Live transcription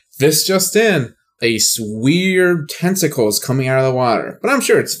This just in. A weird tentacle is coming out of the water. But I'm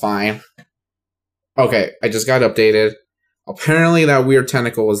sure it's fine. Okay, I just got updated. Apparently that weird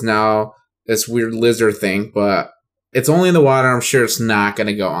tentacle is now this weird lizard thing, but it's only in the water. I'm sure it's not going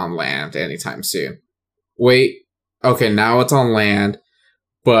to go on land anytime soon. Wait. Okay, now it's on land,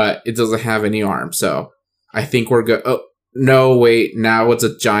 but it doesn't have any arms, so I think we're good. Oh, no, wait. Now it's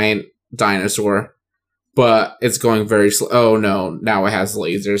a giant dinosaur, but it's going very slow. Oh, no. Now it has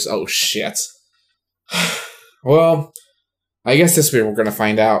lasers. Oh, shit. Well, I guess this week we're going to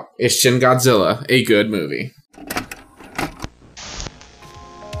find out. Is Shin Godzilla a good movie?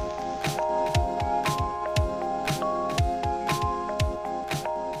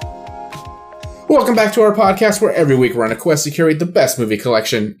 Welcome back to our podcast, where every week we're on a quest to curate the best movie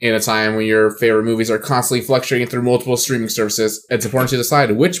collection. In a time when your favorite movies are constantly fluctuating through multiple streaming services, it's important to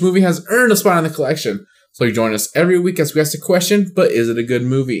decide which movie has earned a spot in the collection. So you join us every week as we ask the question, but is it a good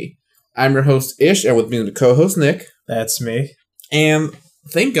movie? I'm your host, Ish, and with me the co-host, Nick. That's me. And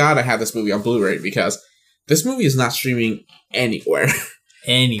thank God I have this movie on Blu-ray, because this movie is not streaming anywhere.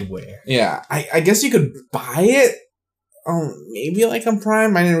 Anywhere. Yeah, I guess you could buy it. Maybe like on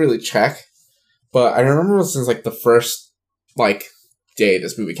Prime. I didn't really check. But I remember since like the first day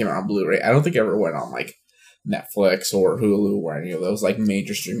this movie came out on Blu-ray, I don't think it ever went on like Netflix or Hulu or any of those like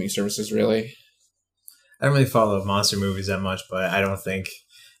major streaming services, really. I don't really follow monster movies that much, but I don't think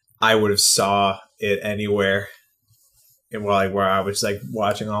I would have saw it anywhere. Where I was like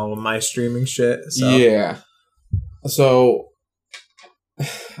watching all of my streaming shit. So. Yeah. So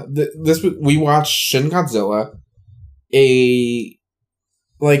we watched Shin Godzilla, a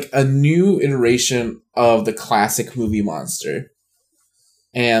new iteration of the classic movie monster.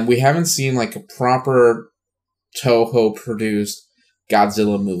 And we haven't seen like a proper Toho produced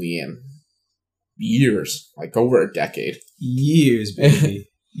Godzilla movie in years, like over a decade. Years, baby.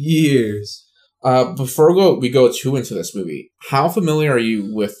 Years. Before we go too into this movie, how familiar are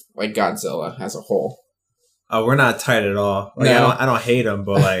you with like Godzilla as a whole? We're not tight at all. Like, no. I don't hate him,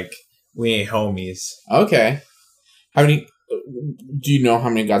 but like we ain't homies. Okay. Do you know how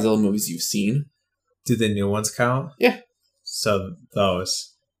many Godzilla movies you've seen? Do the new ones count? Yeah. So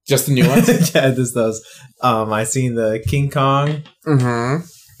those. Just the new ones? Yeah, just those. I seen the King Kong. Mm-hmm.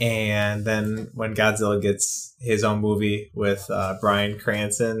 And then when Godzilla gets his own movie with Bryan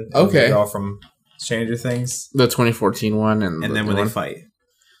Cranston, okay, the girl from Stranger Things, the 2014 one, and then when they fight.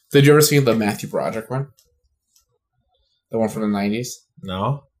 Did you ever see the Matthew Broderick one? The one from the 90s?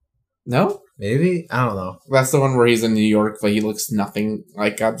 No. No? Maybe? I don't know. That's the one where he's in New York, but he looks nothing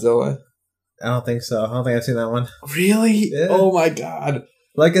like Godzilla. I don't think so. I don't think I've seen that one. Really? Yeah. Oh my god.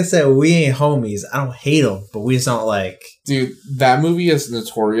 Like I said, we ain't homies. I don't hate them, but we just don't like... Dude, that movie is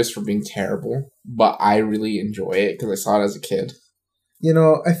notorious for being terrible, but I really enjoy it because I saw it as a kid. You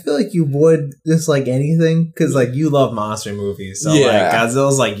know, I feel like you would dislike anything because, like, you love monster movies. So, like,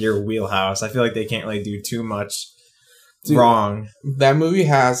 Godzilla's, like, your wheelhouse. I feel like they can't really do too much wrong. That movie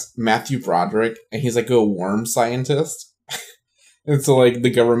has Matthew Broderick, and he's, like, a worm scientist. And so, like, the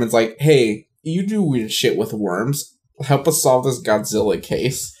government's like, hey, you do weird shit with worms. Help us solve this Godzilla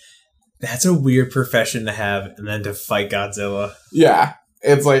case. That's a weird profession to have, and then to fight Godzilla. Yeah.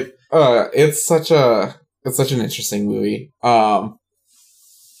 It's, like, it's such an interesting movie. I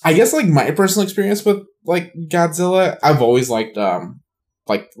guess, like, my personal experience with, like, Godzilla, I've always liked,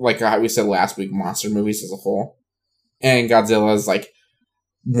 like how we said last week, monster movies as a whole. And Godzilla is, like,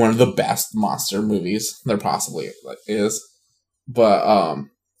 one of the best monster movies there possibly is. But,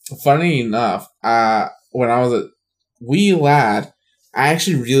 funny enough, when I was a wee lad, I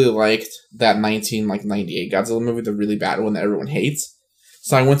actually really liked that 1998 Godzilla movie, the really bad one that everyone hates.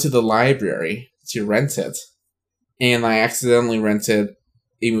 So I went to the library to rent it. And I accidentally rented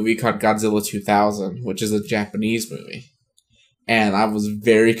a movie called Godzilla 2000, which is a Japanese movie. And I was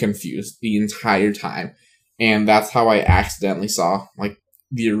very confused the entire time. And that's how I accidentally saw, like,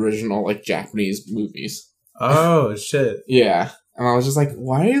 the original, like, Japanese movies. Oh, shit. Yeah. And I was just like,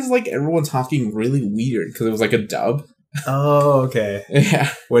 why is, like, everyone talking really weird? Because it was, like, a dub. Oh, okay.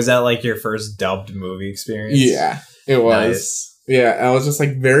 Yeah. Was that, like, your first dubbed movie experience? Yeah, it was. Nice. Yeah, I was just,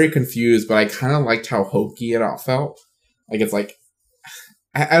 like, very confused, but I kind of liked how hokey it all felt. Like, it's, like,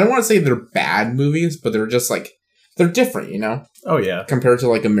 I don't want to say they're bad movies, but they're just, like, they're different, you know? Oh, yeah. Compared to,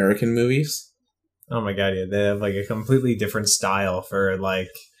 like, American movies. Oh, my God, yeah. They have, like, a completely different style for, like,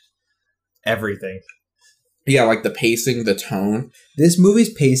 everything. Yeah, like, the pacing, the tone. This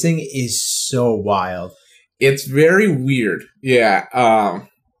movie's pacing is so wild. It's very weird. Yeah. Do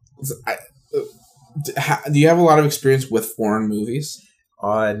you have a lot of experience with foreign movies?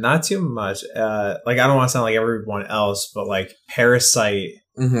 Not too much. Like, I don't want to sound like everyone else, but, like, Parasite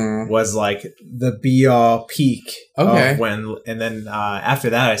was like the be all peak Okay. of when, and then after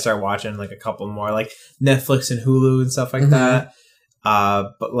that I started watching like a couple more like Netflix and Hulu and stuff like that.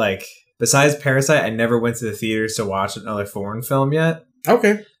 But like besides Parasite, I never went to the theaters to watch another foreign film yet.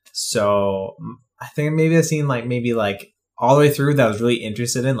 Okay. So I think maybe I've seen maybe all the way through that I was really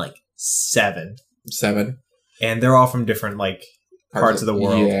interested in like seven. And they're all from different like parts of the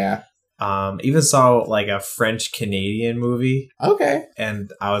world. Yeah. Even saw like a French Canadian movie. Okay.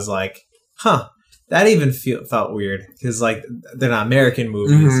 And I was like, huh, that even felt weird because like they're not American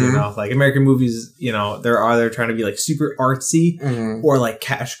movies, you know, like American movies, you know, they're trying to be like super artsy or like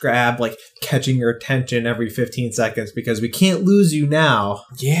cash grab, like catching your attention every 15 seconds because we can't lose you now.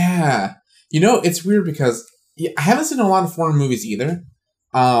 Yeah. You know, it's weird because I haven't seen a lot of foreign movies either.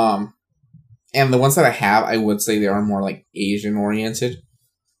 And the ones that I have, I would say they are more like Asian oriented.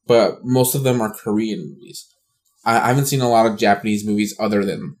 But most of them are Korean movies. I haven't seen a lot of Japanese movies other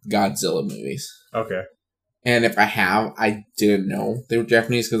than Godzilla movies. Okay. And if I have, I didn't know they were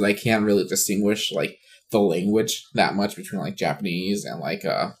Japanese because I can't really distinguish like the language that much between like Japanese and like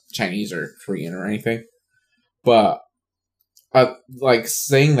Chinese or Korean or anything. But like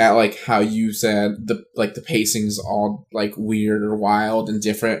saying that, like how you said the pacing's all like weird or wild and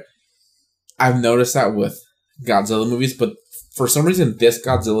different. I've noticed that with Godzilla movies, but for some reason, this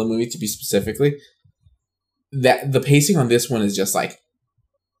Godzilla movie, to be specifically, that the pacing on this one is just like,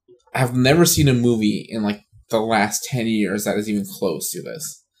 I've never seen a movie in like the last 10 years that is even close to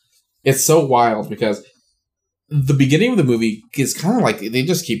this. It's so wild because the beginning of the movie is kind of like they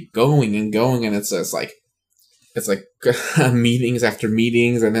just keep going and going, and it's just like meetings after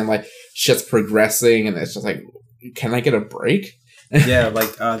meetings, and then like shit's progressing, and it's just like, can I get a break? Yeah,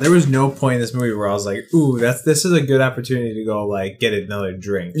 like there was no point in this movie where I was like, "Ooh, this is a good opportunity to go like get another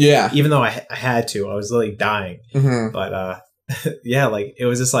drink." Yeah, even though I had to, I was literally dying. But yeah, like it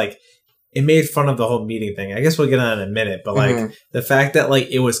was just like it made fun of the whole meeting thing. I guess we'll get on in a minute, but like the fact that like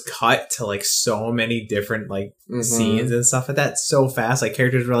it was cut to like so many different like scenes and stuff like that so fast, like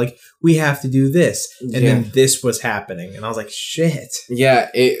characters were like, "We have to do this," and then this was happening, and I was like, "Shit." Yeah,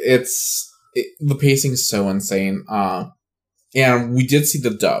 it's the pacing is so insane. And we did see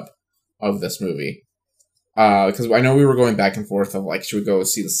the dub of this movie. Because I know we were going back and forth of like, should we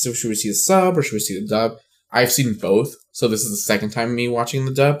see the sub or should we see the dub? I've seen both, so this is the second time me watching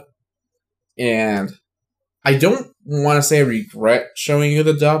the dub. And I don't want to say I regret showing you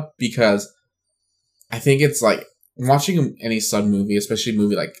the dub because I think it's like watching any sub movie, especially a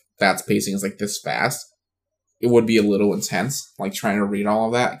movie like that's pacing is like this fast, it would be a little intense, like trying to read all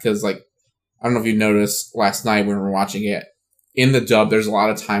of that. Because like, I don't know if you noticed last night when we were watching it, in the dub, there's a lot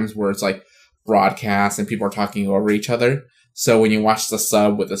of times where it's like broadcast and people are talking over each other. So when you watch the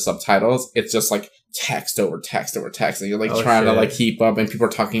sub with the subtitles, it's just like text over text over text. And you're like trying to like keep up and people are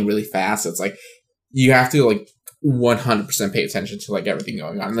talking really fast. It's like you have to like 100% pay attention to like everything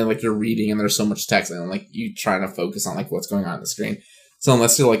going on. And then like you're reading and there's so much text and like you trying to focus on like what's going on the screen. So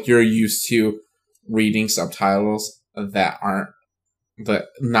unless you're used to reading subtitles that aren't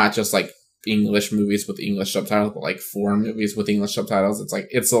not just like English movies with English subtitles, but like foreign movies with English subtitles, it's like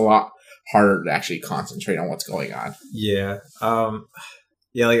it's a lot harder to actually concentrate on what's going on. Yeah.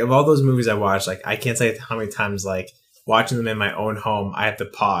 Yeah, like of all those movies I watched, like I can't say how many times like watching them in my own home, I have to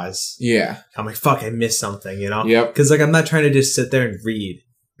pause. Yeah. I'm like, fuck, I missed something, you know? Yep. Because like I'm not trying to just sit there and read.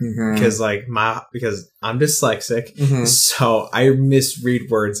 Because because I'm dyslexic, so I misread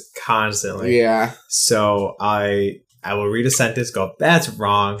words constantly. Yeah. So I will read a sentence, go, that's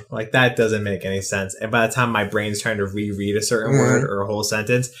wrong. Like, that doesn't make any sense. And by the time my brain's trying to reread a certain word or a whole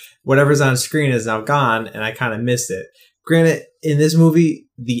sentence, whatever's on screen is now gone, and I kind of missed it. Granted, in this movie,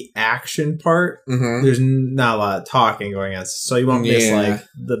 the action part, there's not a lot of talking going on, so you won't miss, like,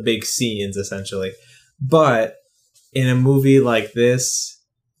 the big scenes, essentially. But in a movie like this,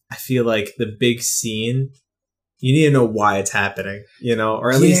 I feel like the big scene, you need to know why it's happening, you know,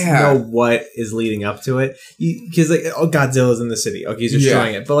 or at least know what is leading up to it. Because like, oh, Godzilla's in the city, okay, he's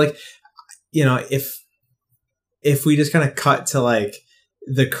destroying it. But like, you know, if we just kind of cut to like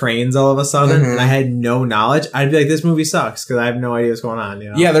the cranes all of a sudden, and I had no knowledge, I'd be like, this movie sucks because I have no idea what's going on.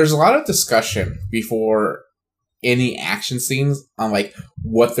 You know? Yeah, there's a lot of discussion before any action scenes on like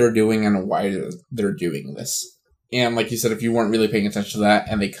what they're doing and why they're doing this. And like you said, if you weren't really paying attention to that,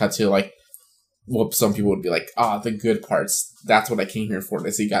 and they cut to like, well, some people would be like, the good parts, that's what I came here for,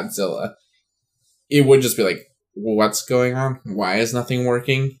 to see Godzilla. It would just be like, what's going on? Why is nothing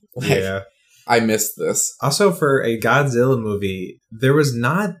working? Like, I missed this. Also, for a Godzilla movie, there was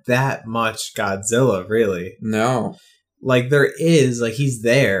not that much Godzilla, really. No. Like, there is, like, he's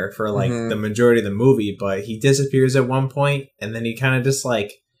there for, like, the majority of the movie, but he disappears at one point, and then he kind of just,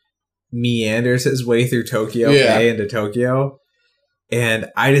 like, meanders his way through Tokyo Bay into Tokyo.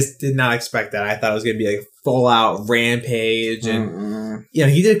 And I just did not expect that. I thought it was going to be, like, full-out rampage, and, you know,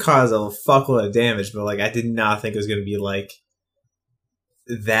 he did cause a fuckload of damage, but, like, I did not think it was going to be, like,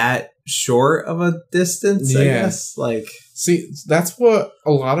 that short of a distance, I guess. Like, see, that's what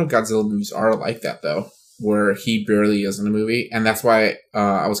a lot of Godzilla movies are like that, though. Where he barely is in the movie. And that's why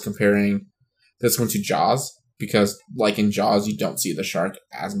I was comparing this one to Jaws. Because, like, in Jaws, you don't see the shark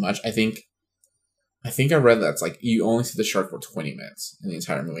as much. I think I read that it's like, you only see the shark for 20 minutes in the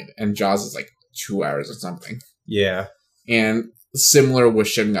entire movie. And Jaws is, like, 2 hours or something. Yeah. And similar with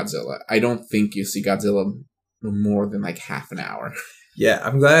Shin Godzilla. I don't think you see Godzilla more than, like, half an hour. Yeah,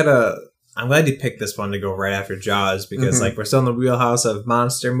 I'm glad you picked this one to go right after Jaws. Because, like, we're still in the wheelhouse of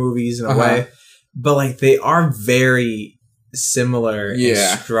monster movies in a way. But, like, they are very similar in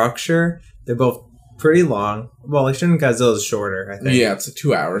structure. They're both pretty long. Well, like, Shin Godzilla is shorter, I think. Yeah, it's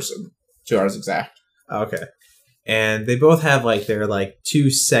 2 hours. 2 hours exact. Okay. And they both have, like, their, like, two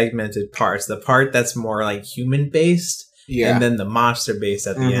segmented parts. The part that's more, like, human-based. Yeah. And then the monster-based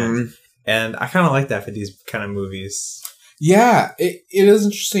at the end. And I kind of like that for these kind of movies. Yeah, it is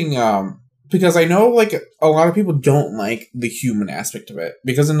interesting, because I know, like, a lot of people don't like the human aspect of it.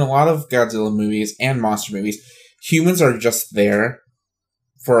 Because in a lot of Godzilla movies and monster movies, humans are just there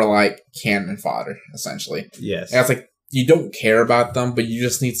for, like, cannon fodder, essentially. Yes. And it's like, you don't care about them, but you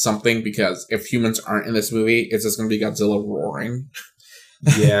just need something because if humans aren't in this movie, it's just going to be Godzilla roaring.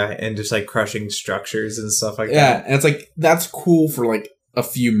 Yeah, and just, like, crushing structures and stuff like that. Yeah, and it's like, that's cool for, like, a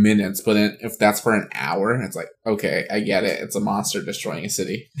few minutes, but then if that's for an hour, it's like, okay, I get it. It's a monster destroying a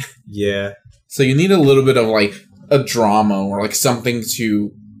city. Yeah. So you need a little bit of, like, a drama or, like, something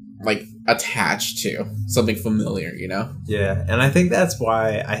to, like, attach to. Something familiar, you know? Yeah, and I think that's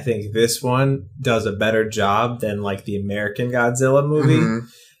why I think this one does a better job than, like, the American Godzilla movie.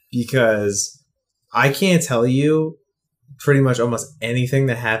 Because I can't tell you pretty much almost anything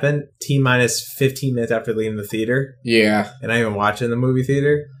that happened T-minus 15 minutes after leaving the theater. Yeah. And I even watching the movie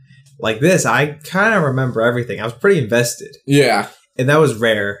theater. Like this, I kind of remember everything. I was pretty invested. Yeah. And that was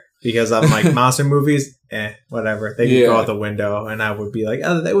rare because I'm like, monster movies, whatever. They could go out the window and I would be like,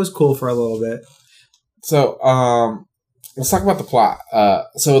 oh, that was cool for a little bit. So, let's talk about the plot.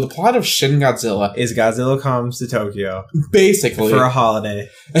 So the plot of Shin Godzilla is Godzilla comes to Tokyo. Basically. For a holiday.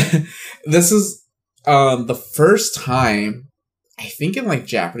 This is the first time, I think in, like,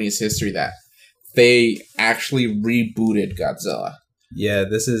 Japanese history that they actually rebooted Godzilla. Yeah,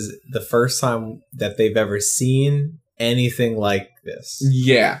 this is the first time that they've ever seen anything like this.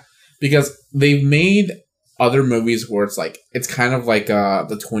 Yeah, because they've made other movies where it's like, it's kind of like the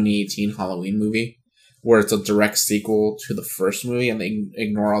 2018 Halloween movie, where it's a direct sequel to the first movie and they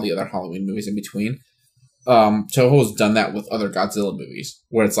ignore all the other Halloween movies in between. Toho's done that with other Godzilla movies,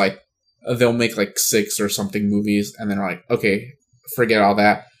 where it's like, they'll make like 6 or something movies, and then they're like, okay, forget all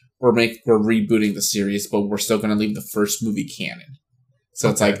that. We're rebooting the series, but we're still going to leave the first movie canon. So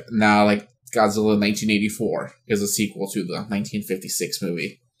It's like, now, like, Godzilla 1984 is a sequel to the 1956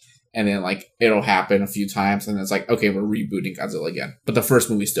 movie. And then, like, it'll happen a few times, and it's like, okay, we're rebooting Godzilla again. But the first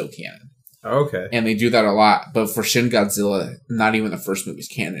movie's still canon. Okay. And they do that a lot, but for Shin Godzilla, not even the first movie's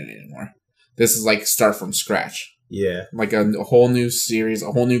canon anymore. This is like start from scratch. Yeah. Like a whole new series,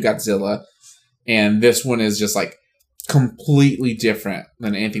 a whole new Godzilla. And this one is just like completely different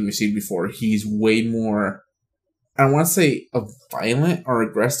than anything we've seen before. He's way more, I don't want to say violent or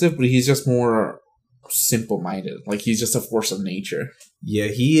aggressive, but he's just more simple-minded. Like, he's just a force of nature. Yeah,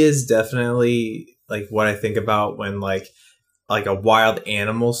 he is definitely like what I think about when like a wild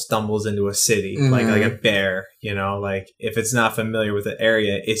animal stumbles into a city, like a bear, you know, like if it's not familiar with the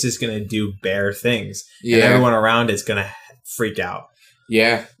area, it's just going to do bear things. Yeah. And everyone around it's going to freak out.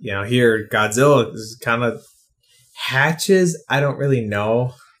 Yeah. You know, here Godzilla is kind of hatches. I don't really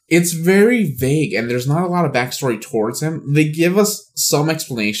know. It's very vague and there's not a lot of backstory towards him. They give us some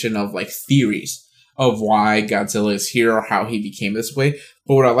explanation of like theories of why Godzilla is here or how he became this way.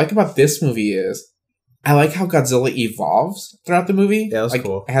 But what I like about this movie is I like how Godzilla evolves throughout the movie. Yeah, that's like,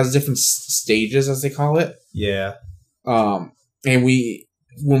 cool. It has different stages, as they call it. Yeah. And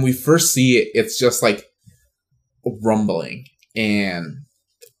when we first see it, it's just like rumbling, and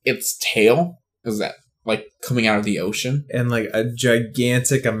its tail is that like coming out of the ocean, and like a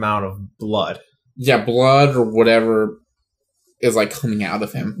gigantic amount of blood. Yeah, blood or whatever is like coming out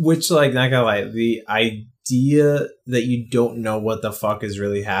of him. Which, like, not gonna lie, I idea that you don't know what the fuck is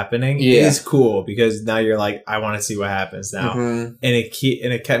really happening is cool, because now you're like, I want to see what happens now. And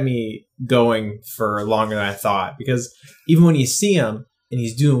it kept me going for longer than I thought, because even when you see him and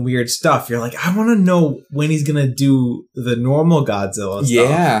he's doing weird stuff, you're like, I want to know when he's gonna do the normal Godzilla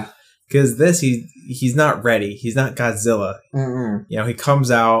stuff. Because he's not ready. He's not Godzilla. You know, he comes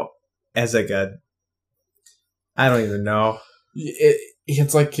out as like a, I don't even know.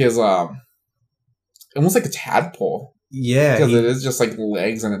 It's like his almost like a tadpole. Yeah, because it is just like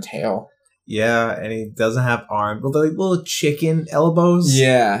legs and a tail. Yeah, and he doesn't have arms, but they're like little chicken elbows.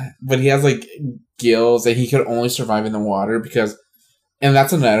 Yeah, but he has like gills, and he could only survive in the water because, and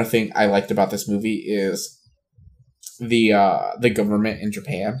that's another thing I liked about this movie is the government in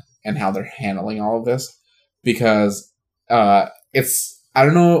Japan and how they're handling all of this, because it's, I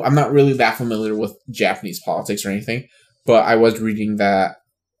don't know, I'm not really that familiar with Japanese politics or anything, but I was reading that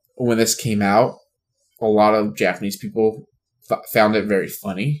when this came out, a lot of Japanese people found it very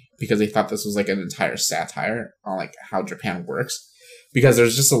funny because they thought this was like an entire satire on like how Japan works, because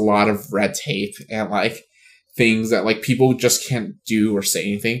there's just a lot of red tape and like things that like people just can't do or say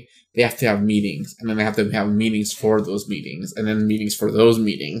anything. They have to have meetings, and then they have to have meetings for those meetings, and then meetings for those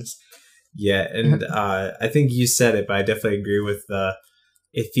meetings. Yeah, and I think you said it, but I definitely agree with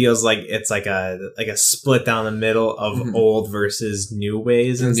it feels like it's like a split down the middle of old versus new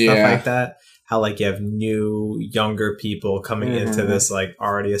ways and stuff like that. How like you have new, younger people coming into this like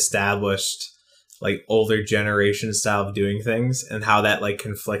already established, like older generation style of doing things, and how that like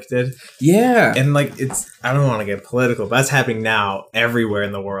conflicted. Yeah. And like it's, I don't want to get political, but that's happening now everywhere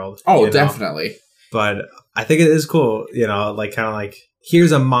in the world. Oh, definitely. But I think it is cool, you know, like kind of like,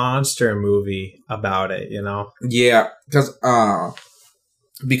 here's a monster movie about it, you know? Yeah,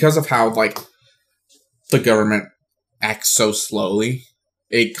 because of how like the government acts so slowly,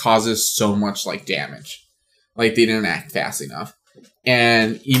 it causes so much like damage. Like they didn't act fast enough.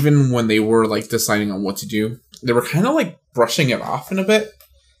 And even when they were like deciding on what to do, they were kind of like brushing it off in a bit.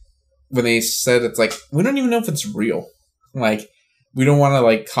 When they said it's like, we don't even know if it's real. Like, we don't want to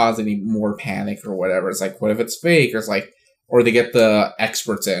like cause any more panic or whatever. It's like, what if it's fake? Or it's like, or they get the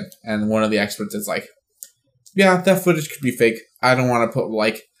experts in, and one of the experts is like, yeah, that footage could be fake. I don't want to put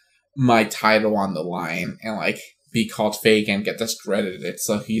like my title on the line and like be called fake and get discredited.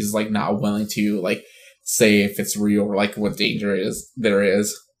 So he's like not willing to like say if it's real or like what danger there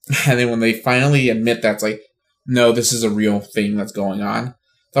is. And then when they finally admit that's like, no, this is a real thing that's going on,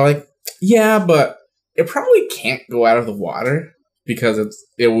 they're like, yeah, but it probably can't go out of the water because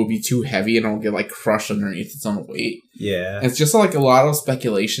it will be too heavy and it'll get like crushed underneath its own weight. Yeah. And it's just like a lot of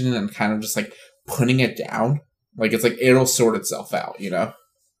speculation and kind of just like putting it down. Like it's like it'll sort itself out, you know?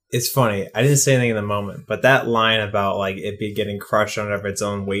 It's funny. I didn't say anything in the moment, but that line about like it be getting crushed under its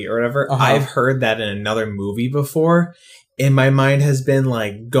own weight or whatever, I've heard that in another movie before, and my mind has been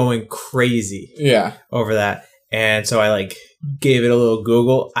like going crazy over that. And so I like gave it a little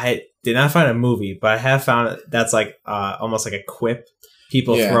Google. I did not find a movie, but I have found that's like almost like a quip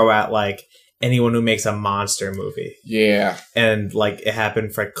people throw at like anyone who makes a monster movie. Yeah. And like it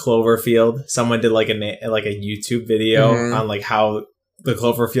happened for Cloverfield. Someone did like a YouTube video on like how the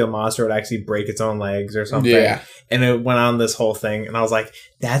Cloverfield monster would actually break its own legs or something. Yeah. And it went on this whole thing. And I was like,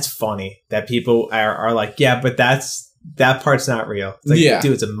 that's funny that people are like, yeah, but that part's not real. It's like,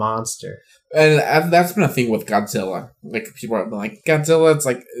 dude, it's a monster. And that's been a thing with Godzilla. Like people have been like, Godzilla, it's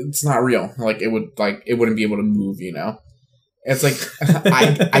like, it's not real. Like it wouldn't be able to move, you know? It's like,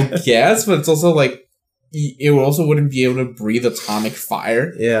 I guess, but it's also like, it also wouldn't be able to breathe atomic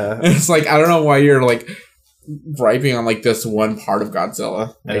fire. Yeah. And it's like, I don't know why you're like griping on like this one part of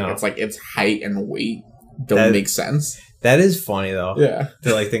Godzilla. Like it's like its height and weight don't make sense. That is funny though. Yeah.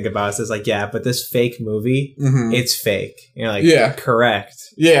 To like think about it. It's like, yeah, but this fake movie, it's fake. You know, like correct.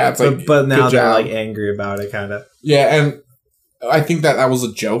 Yeah. It's like, but now they're like angry about it kind of. Yeah, and I think that was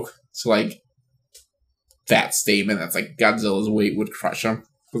a joke. So like that statement that's like Godzilla's weight would crush him.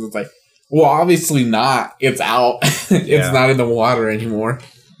 Because it's like, well, obviously not. It's out. It's not in the water anymore.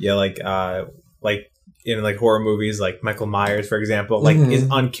 Yeah, like in like horror movies, like Michael Myers, for example, like is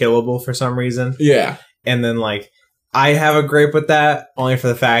unkillable for some reason. Yeah. And then like I have a gripe with that only for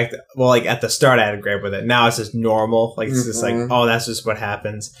the fact, well, like at the start I had a gripe with it. Now it's just normal. Like it's just like, oh, that's just what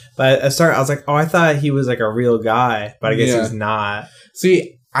happens. But at the start I was like, oh, I thought he was like a real guy, but I guess he's not.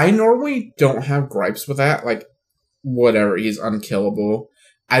 See, I normally don't have gripes with that. Like, whatever, he's unkillable.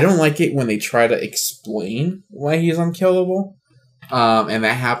 I don't like it when they try to explain why he's unkillable. And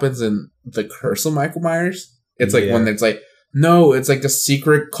that happens in The Curse of Michael Myers. It's like when it's like, no, it's like a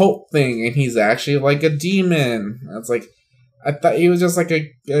secret cult thing, and he's actually like a demon. It's like, I thought he was just like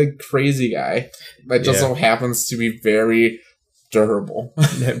a crazy guy that just so happens to be very durable.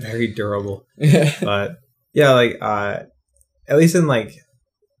 Yeah, very durable. But yeah, like at least in like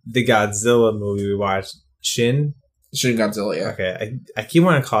the Godzilla movie we watched, Shin Godzilla, yeah. Okay, I keep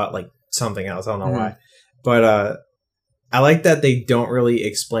wanting to call it like something else. I don't know why, but I like that they don't really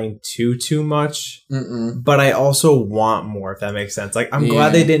explain too much. But I also want more, if that makes sense. Like I'm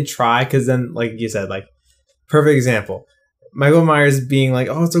glad they didn't try, because then, like you said, like perfect example. Michael Myers being like,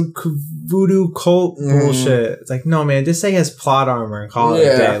 "Oh, it's a voodoo cult bullshit." It's like, no, man, just say he has plot armor and call it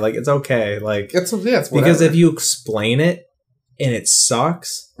a day. Like, it's okay. Like, it's because if you explain it and it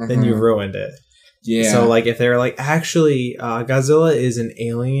sucks, then you ruined it. Yeah. So, like, if they're like, actually, Godzilla is an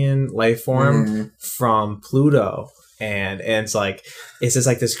alien life form from Pluto, and it's like, it's just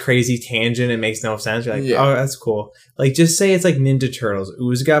like this crazy tangent. It makes no sense. You're like, oh, that's cool. Like, just say it's like Ninja Turtles.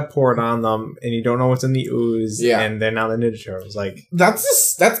 Ooze got poured on them, and you don't know what's in the ooze, and they're now the Ninja Turtles. Like,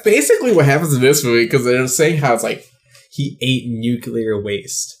 that's basically what happens in this movie, because they're saying how it's like he ate nuclear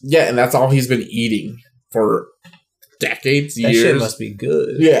waste. Yeah, and that's all he's been eating for decades, years. That shit must be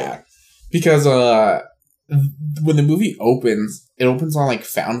good. Yeah, because when the movie opens, it opens on like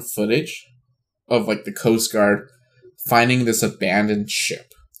found footage of like the Coast Guard finding this abandoned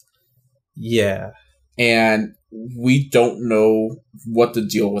ship. Yeah. And we don't know what the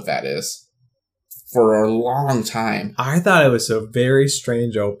deal with that is for a long time. I thought it was a very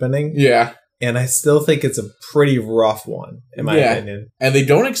strange opening. Yeah. And I still think it's a pretty rough one, in my opinion. And they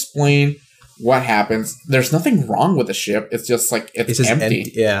don't explain what happens. There's nothing wrong with the ship. It's just like, it's just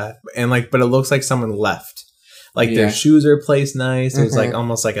empty. Yeah. And like, but it looks like someone left. Like their shoes are placed nice. There's like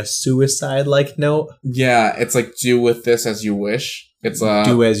almost like a suicide-like note. Yeah, it's like, do with this as you wish. It's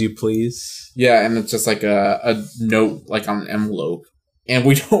do as you please. Yeah, and it's just like a note like on an envelope. And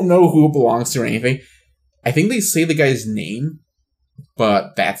we don't know who it belongs to or anything. I think they say the guy's name,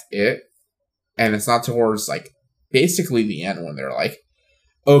 but that's it. And it's not towards like basically the end when they're like,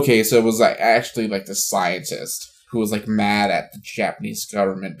 okay, so it was like actually like the scientist who was like mad at the Japanese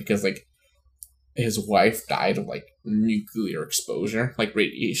government because like his wife died of like nuclear exposure, like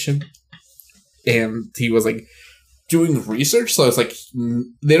radiation, and he was like doing research. So it's like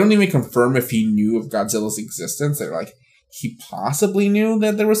they don't even confirm if he knew of Godzilla's existence. They're like, he possibly knew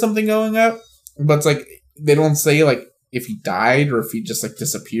that there was something going up, but it's like they don't say like if he died or if he just like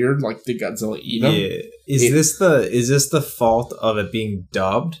disappeared. Like, did Godzilla eat him? Yeah. Is this the fault of it being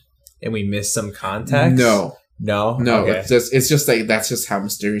dubbed and we missed some context? No. Okay. It's just like that's just how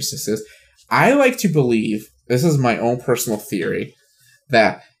mysterious this is. I like to believe, this is my own personal theory,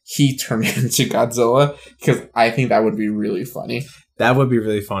 that he turned into Godzilla, because I think that would be really funny. That would be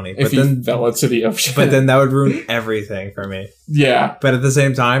really funny. If he fell into the ocean. But then that would ruin everything for me. Yeah. But at the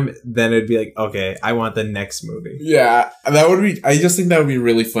same time, then it'd be like, okay, I want the next movie. Yeah. That would be, I just think that would be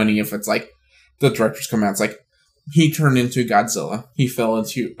really funny if it's like, the directors come out, it's like, he turned into Godzilla. He fell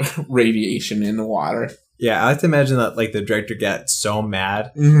into radiation in the water. Yeah, I like to imagine that like the director got so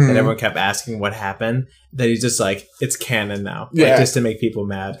mad that everyone kept asking what happened that he's just like, it's canon now. Like, just to make people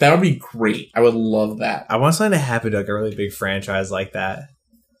mad. That would be great. I would love that. I want something to happen to like a really big franchise like that.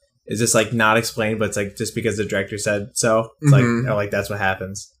 It's just like not explained, but it's like just because the director said so. It's like, oh, like that's what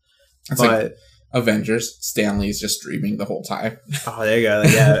happens. It's like Avengers. Stan Lee's just dreaming the whole time. Oh, there you go.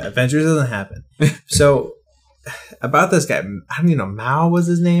 Like, yeah, Avengers doesn't happen. So about this guy, I don't even know, Mao was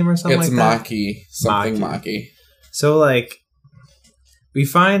his name or something like that? It's Maki. So, like, we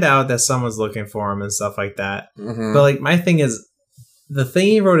find out that someone's looking for him and stuff like that. But, like, my thing is, the thing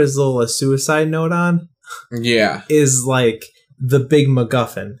he wrote his little suicide note on is, like, the big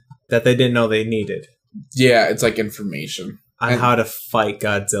MacGuffin that they didn't know they needed. Yeah, it's, like, information. On how to fight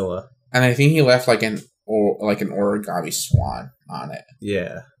Godzilla. And I think he left, like, an origami swan on it.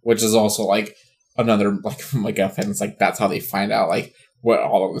 Yeah. Which is also, like, another like MacGuffin. It's like that's how they find out like what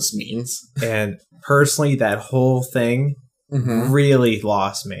all of this means. And personally, that whole thing really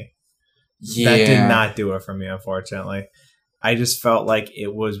lost me. Yeah, that did not do it for me. Unfortunately, I just felt like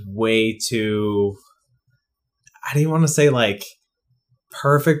it was way too. I didn't want to say like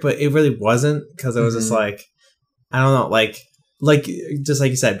perfect, but it really wasn't, because it was just like, I don't know, like just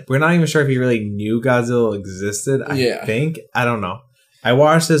like you said, we're not even sure if he really knew Godzilla existed. I think, I don't know. I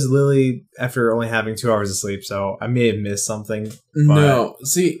watched this literally after only having 2 hours of sleep, so I may have missed something. No,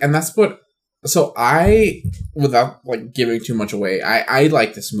 see, and that's what... So I, without like giving too much away, I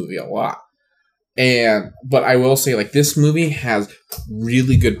like this movie a lot. But I will say, like, this movie has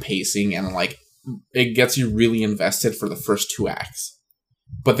really good pacing, and like it gets you really invested for the first 2 acts.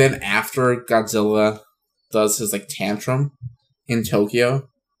 But then after Godzilla does his like tantrum in Tokyo,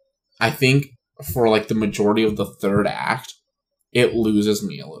 I think for like the majority of the third act, it loses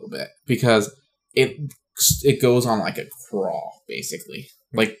me a little bit because it goes on like a crawl, basically.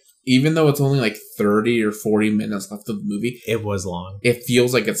 Like, even though it's only like 30 or 40 minutes left of the movie, it was long. It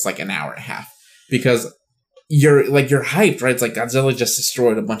feels like it's like an hour and a half because you're hyped, right? It's like Godzilla just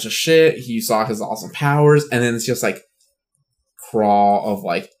destroyed a bunch of shit. He saw his awesome powers, and then it's just like crawl of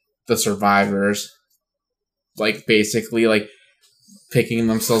like the survivors, like basically like picking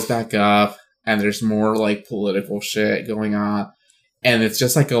themselves back up, and there's more like political shit going on, and it's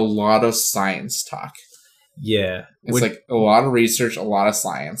just like a lot of science talk. Yeah. It's like a lot of research, a lot of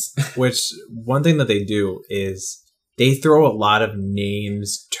science. Which, one thing that they do is they throw a lot of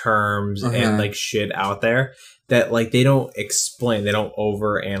names, terms, and like shit out there that like they don't explain. They don't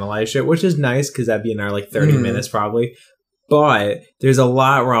overanalyze shit, which is nice because that'd be in our like 30 minutes probably. But there's a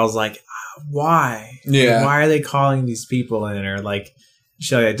lot where I was like, why? Yeah. Like, why are they calling these people in? Or like,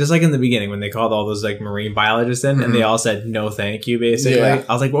 just like in the beginning when they called all those like marine biologists in and they all said no thank you, basically. Yeah.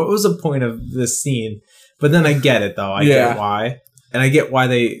 I was like, what was the point of this scene? But then I get it, though. I get why. And I get why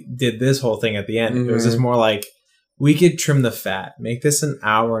they did this whole thing at the end. It was just more like, we could trim the fat. Make this an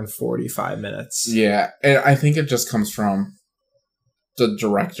hour and 45 minutes. Yeah. And I think it just comes from the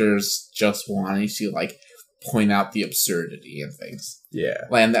directors just wanting to, like, point out the absurdity in things. Yeah.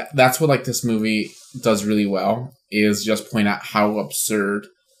 And that's what, like, this movie does really well, is just point out how absurd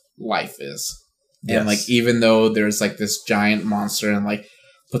life is. Yes. And, like, even though there's, like, this giant monster and, like,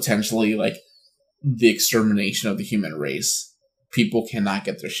 potentially, like, the extermination of the human race, people cannot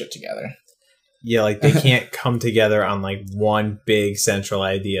get their shit together. Yeah, like they can't come together on like one big central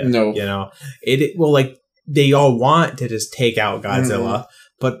idea. No, you know, well, like they all want to just take out Godzilla,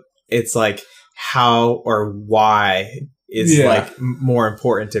 but it's like how or why is like more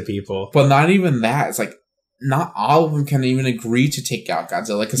important to people. But not even that. It's like not all of them can even agree to take out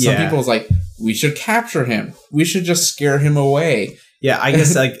Godzilla because some people is like, we should capture him. We should just scare him away. Yeah, I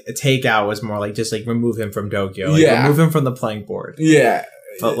guess like a takeout was more like just like remove him from Tokyo. Like, remove him from the playing board. Yeah.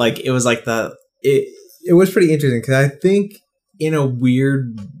 But like it was like it was pretty interesting because I think in a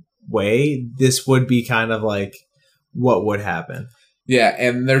weird way this would be kind of like what would happen. Yeah,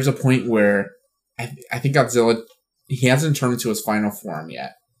 and there's a point where I think Godzilla, he hasn't turned into his final form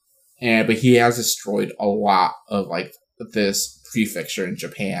yet. But he has destroyed a lot of like this prefecture in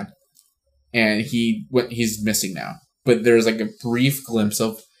Japan. And he's missing now. But there's like a brief glimpse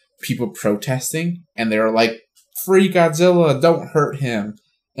of people protesting, and they're like, free Godzilla, don't hurt him.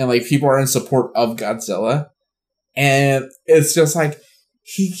 And like people are in support of Godzilla. And it's just like,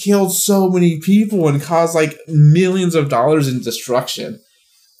 he killed so many people and caused like millions of dollars in destruction.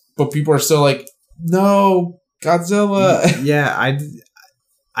 But people are still like, no, Godzilla. Yeah,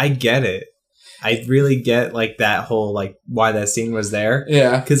 I get it. I really get like that whole like why that scene was there.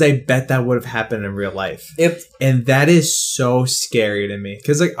 Yeah, because I bet that would have happened in real life. And that is so scary to me.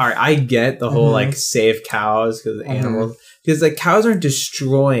 Because like, all right, I get the whole like save cows because animals, because like cows aren't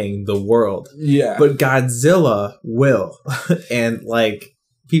destroying the world. Yeah, but Godzilla will, and like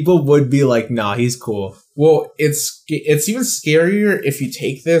people would be like, nah, he's cool. Well, it's even scarier if you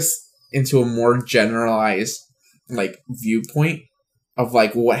take this into a more generalized like viewpoint of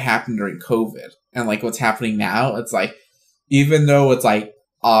like what happened during COVID and like what's happening now. It's like, even though it's like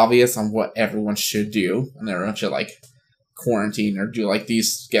obvious on what everyone should do and everyone should like quarantine or do like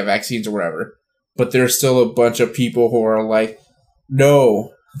these, get vaccines or whatever, but there's still a bunch of people who are like,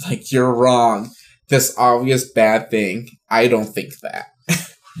 no, like you're wrong. This obvious bad thing, I don't think that.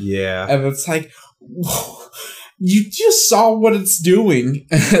 Yeah. And it's like, whoa, you just saw what it's doing.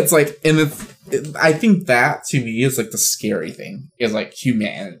 It's like, and I think that to me is like the scary thing, is like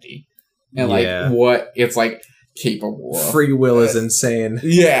humanity and like what it's like capable of. Free will is insane.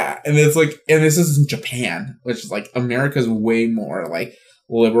 Yeah. And it's like, and this is in Japan, which is like, America's way more like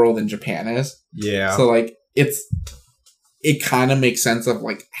liberal than Japan is. Yeah. So like it kind of makes sense of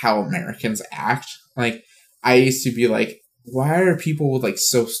like how Americans act. Like I used to be like, why are people like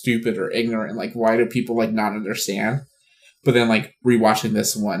so stupid or ignorant? Like, why do people like not understand? But then like rewatching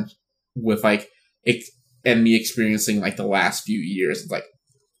this one with like it and me experiencing like the last few years, it's like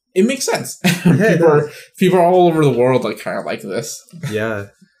it makes sense. Yeah, people are all over the world like kind of like this. Yeah,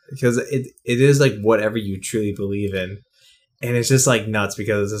 because it is like whatever you truly believe in, and it's just like nuts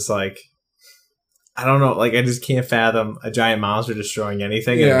because it's like, I don't know, like I just can't fathom a giant monster destroying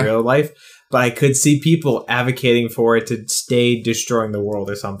anything in real life. But I could see people advocating for it to stay destroying the world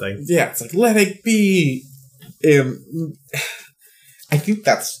or something. Yeah, it's like, let it be. I think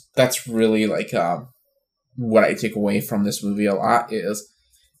that's really like what I take away from this movie a lot is,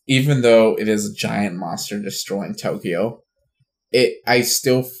 even though it is a giant monster destroying Tokyo, I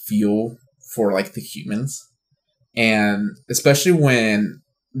still feel for like the humans. And especially when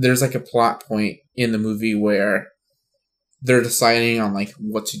there's like a plot point in the movie where they're deciding on like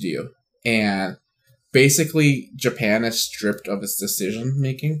what to do. And basically Japan is stripped of its decision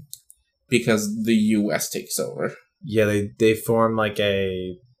making because the US takes over. Yeah, they form like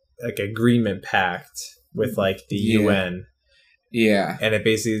a agreement pact with like the UN. Yeah. And it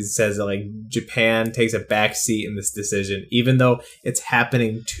basically says that like Japan takes a back seat in this decision, even though it's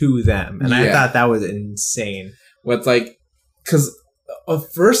happening to them. And I thought that was insane. Well, it's like, because at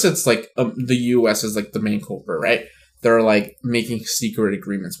first it's like the US is like the main culprit, right? They're like making secret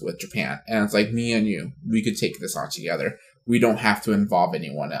agreements with Japan. And it's like, me and you, we could take this on together. We don't have to involve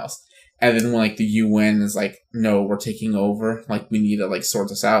anyone else. And then when like the UN is like, no, we're taking over. Like, we need to like sort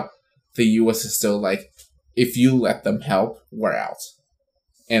this out. The US is still like, if you let them help, we're out.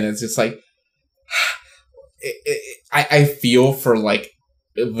 And it's just like, I feel for like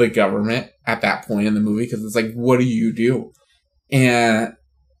the government at that point in the movie, because it's like, what do you do? And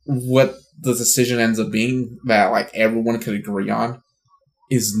what the decision ends up being that like everyone could agree on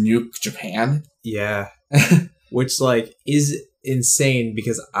is nuke Japan. Yeah. Which like is insane,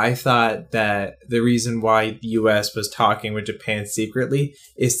 because I thought that the reason why the US was talking with Japan secretly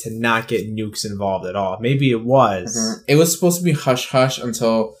is to not get nukes involved at all. Maybe it was. Mm-hmm. It was supposed to be hush-hush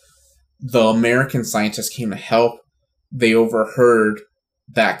until the American scientists came to help. They overheard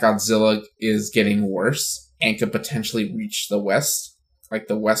that Godzilla is getting worse and could potentially reach the west, like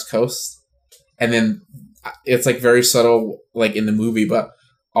the west coast. And then it's like very subtle, like in the movie, but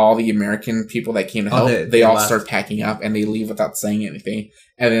all the American people that came to help, they all start packing up and they leave without saying anything.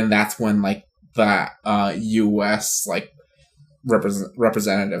 And then that's when like that U.S. like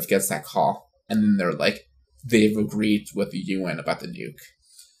representative gets that call, and then they're like, they've agreed with the UN about the nuke.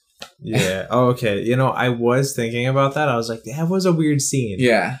 Yeah. Oh, okay. You know, I was thinking about that. I was like, that was a weird scene.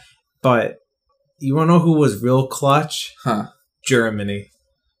 Yeah. But you want to know who was real clutch? Huh. Germany.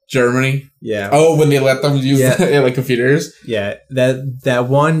 Yeah. Oh, when they let them use like computers. Yeah. That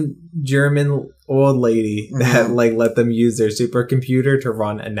one German old lady that like let them use their supercomputer to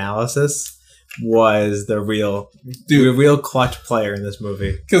run analysis was the real clutch player in this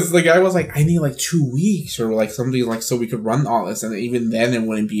movie. Because the guy was like, I need like 2 weeks or like something like so we could run all this, and even then it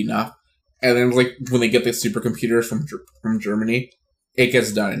wouldn't be enough. And then it was like when they get the supercomputers from Germany, it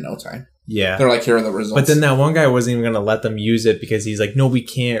gets done in no time. Yeah. They're like, here are the results. But then that one guy wasn't even going to let them use it because he's like, no, we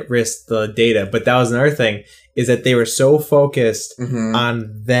can't risk the data. But that was another thing, is that they were so focused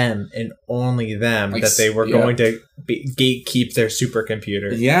on them and only them like, that they were going to gatekeep their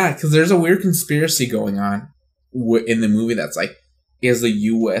supercomputer. Yeah, because there's a weird conspiracy going on in the movie that's like, is the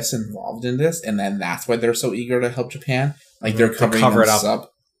U.S. involved in this? And then that's why they're so eager to help Japan. Like, they're covering it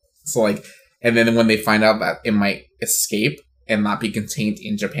up. So, like, and then when they find out that it might escape and not be contained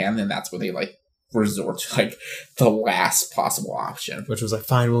in Japan, then that's when they like resort to like the last possible option, which was like,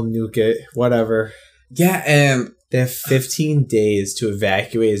 fine, we'll nuke it, whatever. Yeah, and they have 15 days to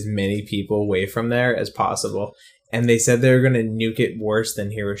evacuate as many people away from there as possible, and they said they were going to nuke it worse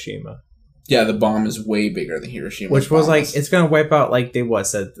than Hiroshima. Yeah, the bomb is way bigger than Hiroshima, which was like, it's going to wipe out like they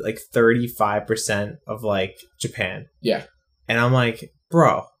said like 35% of like Japan. Yeah, and I'm like,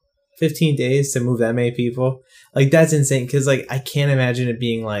 bro, 15 days to move that many people? Like, that's insane, because, like, I can't imagine it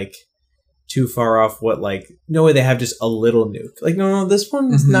being, like, too far off what, like, no way they have just a little nuke. Like, no, this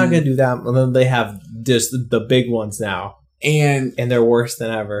one's not going to do that. And then they have just the big ones now. And they're worse than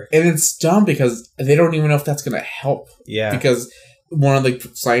ever. And it's dumb because they don't even know if that's going to help. Yeah. Because one of the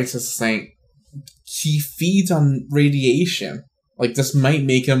scientists is saying he feeds on radiation. Like, this might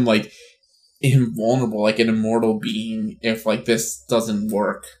make him, like, invulnerable, like an immortal being if, like, this doesn't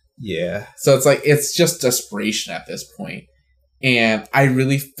work. Yeah. So it's like, it's just desperation at this point. And I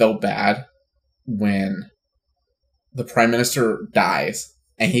really felt bad when the prime minister dies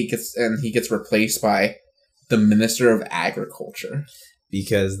and he gets replaced by the minister of agriculture.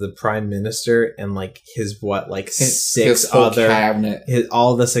 Because the prime minister and like his his whole cabinet,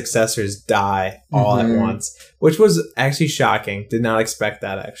 all the successors die all at once, which was actually shocking. Did not expect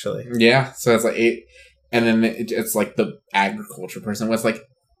that, actually. Yeah. So it's like and then it's like the agriculture person was like,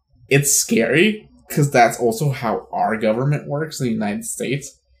 it's scary because that's also how our government works in the United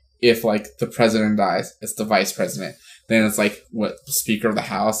States. If, like, the president dies, it's the vice president. Then it's, like, the Speaker of the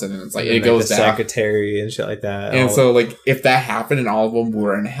House, and then it's, like, it goes the down. Secretary and shit like that. And so, like, if that happened and all of them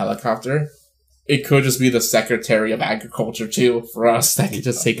were in a helicopter, it could just be the Secretary of Agriculture, too, for us that could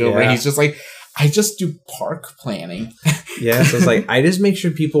just take over. And he's just like, I just do park planning. Yeah, so it's like, I just make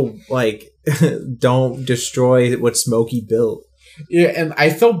sure people, like, don't destroy what Smokey built. Yeah, and I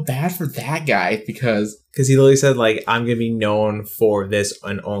felt bad for that guy because he literally said, like, I'm going to be known for this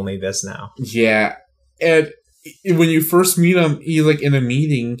and only this now. Yeah, and when you first meet him, he's like in a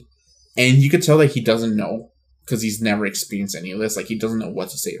meeting, and you could tell that he doesn't know because he's never experienced any of this. Like he doesn't know what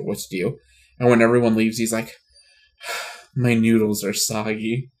to say or what to do. And when everyone leaves, he's like, "My noodles are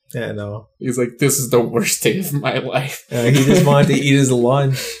soggy." Yeah, no. He's like, "This is the worst day of my life." He just wanted to eat his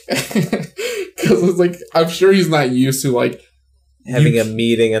lunch. Because it's like, I'm sure he's not used to like having a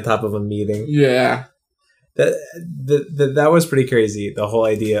meeting on top of a meeting. Yeah. That was pretty crazy. The whole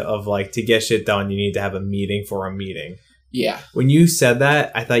idea of like, to get shit done, you need to have a meeting for a meeting. Yeah. When you said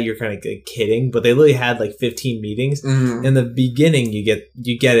that, I thought you were kind of kidding, but they literally had like 15 meetings. Mm-hmm. In the beginning, you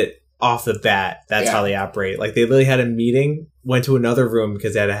get it off the bat. That's how they operate. Like they literally had a meeting, went to another room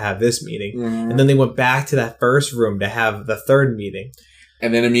because they had to have this meeting, and then they went back to that first room to have the third meeting.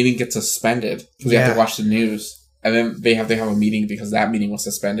 And then a meeting gets suspended because they have to watch the news, and then they have to have a meeting because that meeting was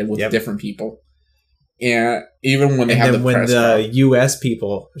suspended with different people. And even when they have when the U.S.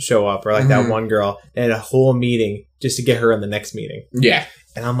 people show up, or like that one girl, they had a whole meeting just to get her in the next meeting. Yeah,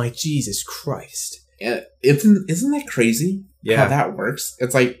 and I'm like, Jesus Christ! Isn't that crazy? Yeah, how that works.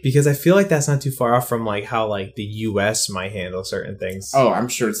 It's like, because I feel like that's not too far off from like how like the U.S. might handle certain things. Oh, I'm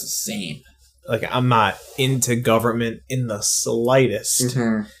sure it's the same. Like I'm not into government in the slightest.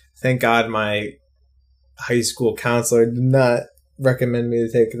 Mm-hmm. Thank God my high school counselor did not recommend me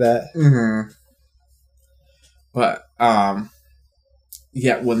to take that. Mm-hmm. But,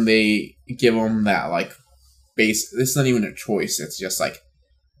 when they give them that, like, base, it's not even a choice. It's just like,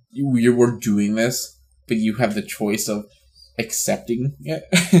 we're doing this, but you have the choice of accepting it.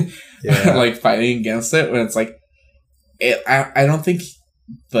 Like, fighting against it. When it's like, I don't think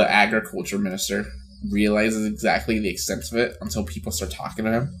the agriculture minister realizes exactly the extent of it until people start talking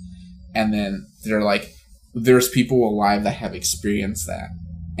to him. And then they're like, there's people alive that have experienced that.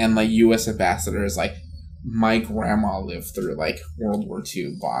 And, like, U.S. ambassador is like, my grandma lived through like World War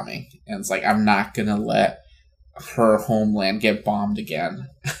II bombing, and it's like, I'm not gonna let her homeland get bombed again.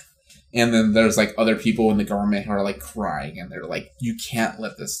 And then there's like other people in the government who are like crying, and they're like, you can't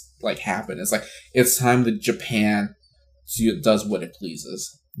let this like happen. It's like, it's time that Japan does what it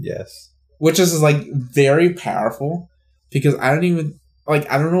pleases. Yes, which is like very powerful, because I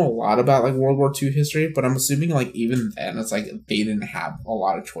don't know a lot about like World War II history, but I'm assuming like even then it's like they didn't have a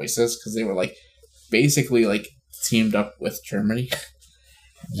lot of choices because they were like basically like teamed up with Germany.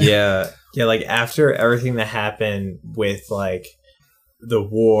 Yeah, like after everything that happened with like the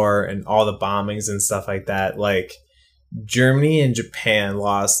war and all the bombings and stuff like that, like Germany and Japan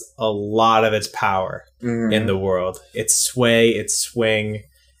lost a lot of its power in the world. Its sway, its swing,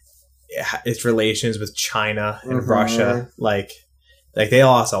 its relations with China and Russia, like they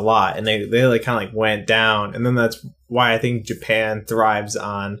lost a lot, and they like kind of like went down. And then that's why I think Japan thrives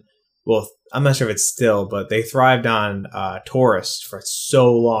on, well, I'm not sure if it's still, but they thrived on tourists for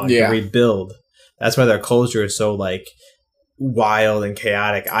so long to rebuild. That's why their culture is so like wild and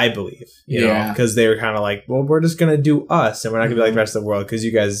chaotic, I believe. You know, because they were kind of like, well, we're just gonna do us, and we're not gonna be like the rest of the world because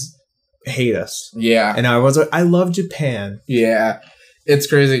you guys hate us. Yeah, and I was like, I love Japan. Yeah, it's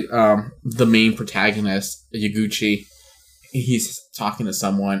crazy. The main protagonist, Yaguchi, he's talking to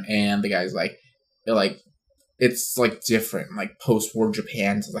someone, and the guy's like, it's like different. Like post-war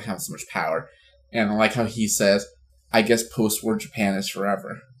Japan doesn't have so much power, and I like how he says, "I guess post-war Japan is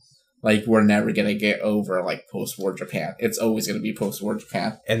forever. Like we're never gonna get over like post-war Japan. It's always gonna be post-war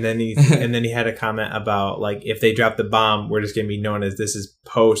Japan." And then he had a comment about like, if they drop the bomb, we're just gonna be known as this is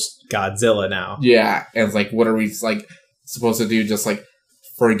post-Godzilla now. Yeah, and it's like, what are we like supposed to do? Just like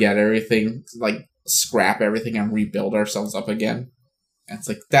forget everything, like scrap everything and rebuild ourselves up again? And it's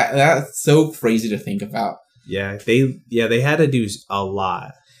like that's so crazy to think about. Yeah, they had to do a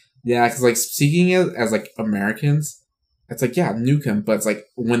lot. Yeah, because like seeing it as like Americans, it's like, yeah, nuke him, but it's like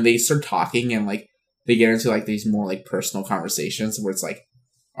when they start talking and like they get into like these more like personal conversations where it's like,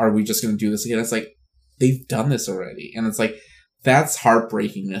 are we just gonna do this again? It's like they've done this already, and it's like that's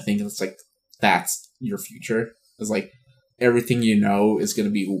heartbreaking to think. It's like that's your future. It's like everything you know is gonna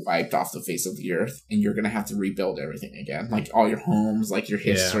be wiped off the face of the earth, and you're gonna have to rebuild everything again, like all your homes, like your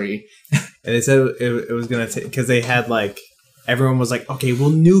history. Yeah. And they said it was gonna take, because they had like, everyone was like, okay,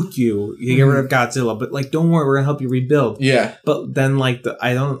 we'll nuke you. You get rid of Godzilla, but like, don't worry, we're gonna help you rebuild. Yeah. But then like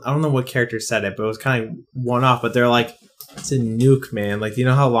I don't know what character said it, but it was kind of one off. But they're like, it's a nuke, man. Like, you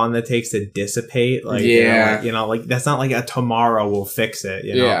know how long that takes to dissipate? Like, yeah, you know, like that's not like a tomorrow will fix it.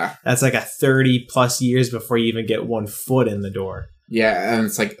 You know? Yeah. That's like a 30+ years before you even get one foot in the door. Yeah, and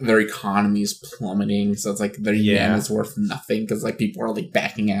it's like their economy is plummeting, so it's like their yen is worth nothing because like people are like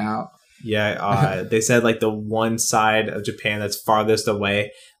backing out. Yeah, they said like the one side of Japan that's farthest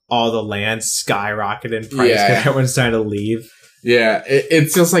away, all the land skyrocketed in price because everyone's trying to leave. Yeah,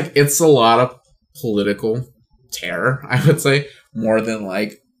 it's just like, it's a lot of political terror, I would say, more than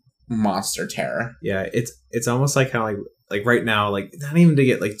like monster terror. Yeah, it's almost like kind of like right now, like not even to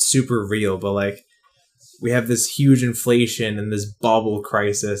get like super real, but like we have this huge inflation and this bubble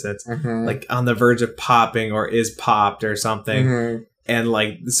crisis that's like on the verge of popping or is popped or something. And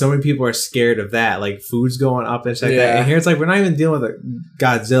like so many people are scared of that. Like food's going up and shit like that. And here it's like we're not even dealing with a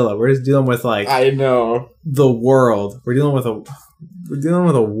Godzilla. We're just dealing with like I know the world. We're dealing with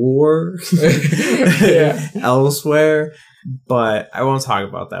a war elsewhere. But I won't talk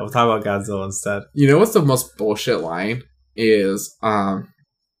about that. We'll talk about Godzilla instead. You know what's the most bullshit line is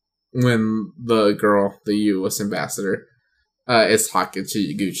when the girl, the U.S. ambassador, is talking to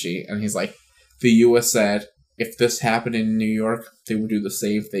Yaguchi, and he's like, the U.S. said, if this happened in New York, they would do the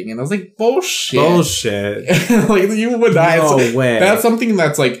same thing. And I was like, bullshit. Like, you would not. No way. That's something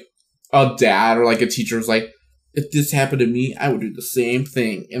that's like a dad or like a teacher was like, if this happened to me, I would do the same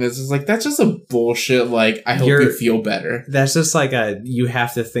thing. And it's just like, that's just a bullshit. Like, I hope you feel better. That's just like you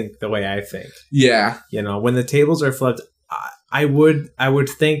have to think the way I think. Yeah. You know, when the tables are flipped, I would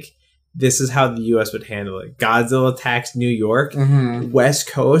think this is how the U.S. would handle it. Godzilla attacks New York. West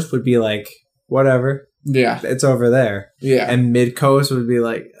Coast would be like, whatever. Yeah. It's over there. Yeah. And Mid Coast would be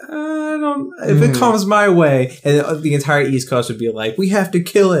like, I don't, if it comes my way. And the entire East Coast would be like, we have to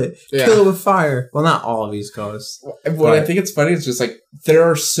kill it. Yeah. Kill it with fire. Well, not all of East Coast. What I think it's funny is just like, there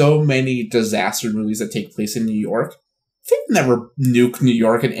are so many disaster movies that take place in New York. They've never nuked New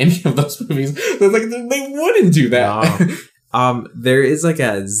York in any of those movies. They're like, they wouldn't do that. No. There is like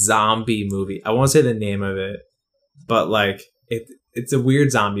a zombie movie. I won't say the name of it, but like, it's a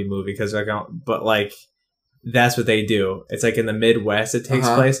weird zombie movie because but like, that's what they do. It's like in the Midwest it takes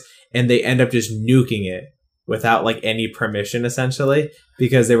place, and they end up just nuking it without like any permission, essentially,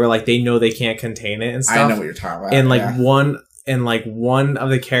 because they were like they know they can't contain it and stuff. I know what you're talking about. And like one of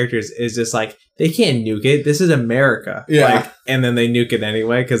the characters is just like, they can't nuke it. This is America. Yeah. Like, and then they nuke it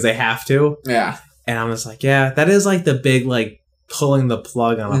anyway because they have to. Yeah. And I'm just like, yeah, that is like the big like pulling the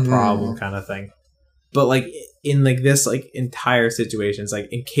plug on a problem kind of thing. But like in like this like entire situation, it's like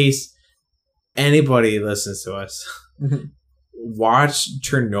in case anybody listens to us, watch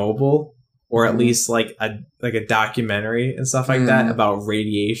Chernobyl, or at least like a documentary and stuff like that about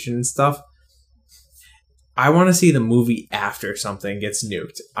radiation and stuff. I want to see the movie after something gets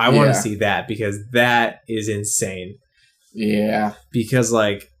nuked. I want to see that because that is insane. Yeah. Because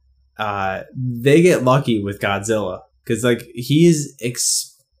like they get lucky with Godzilla because like he's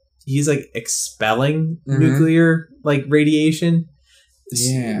like expelling nuclear like radiation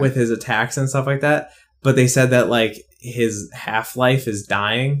with his attacks and stuff like that. But they said that like his half-life is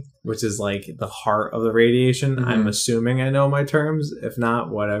dying, which is like the heart of the radiation. I'm assuming I know my terms. If not,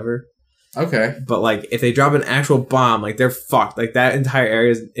 whatever. Okay. But like if they drop an actual bomb, like they're fucked. Like that entire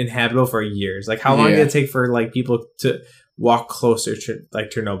area is inhabitable for years. Like how long did it take for like people to walk closer to like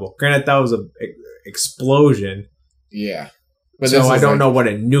Chernobyl? Granted, that was a explosion. Yeah. But so I don't know what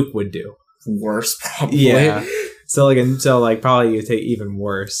a nuke would do. Worse, probably. Yeah. So probably it would take even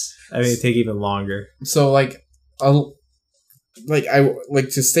worse. I mean, it'd take even longer. So I like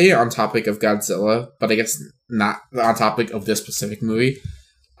to stay on topic of Godzilla, but I guess not on topic of this specific movie.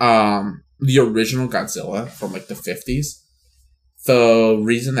 The original Godzilla from like the 50s. The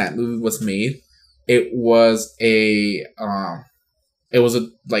reason that movie was made, it was a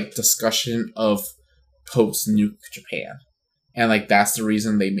like discussion of post-nuke Japan. And, like, that's the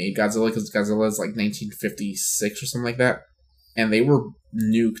reason they made Godzilla, because Godzilla is, like, 1956 or something like that. And they were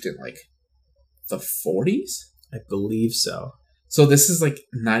nuked in, like, the 40s? I believe so. So this is, like,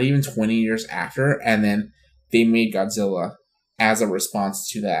 not even 20 years after, and then they made Godzilla as a response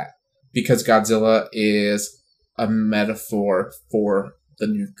to that. Because Godzilla is a metaphor for the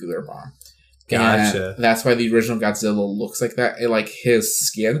nuclear bomb. Gotcha. And that's why the original Godzilla looks like that. Like, his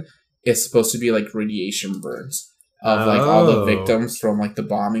skin is supposed to be, like, radiation burns. Of like all the victims from like the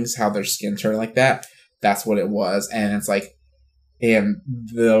bombings, how their skin turned like that. That's what it was. And it's like, and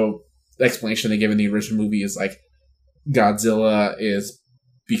the explanation they give in the original movie is like, Godzilla is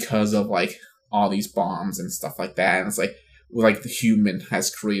because of like all these bombs and stuff like that. And it's like the human has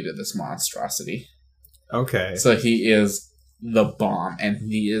created this monstrosity. Okay. So he is the bomb and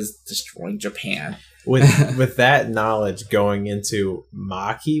he is destroying Japan. With that knowledge going into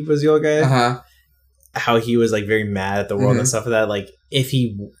Maki was your guy? How he was like very mad at the world and stuff like that. Like if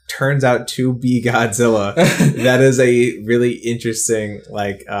he turns out to be Godzilla, that is a really interesting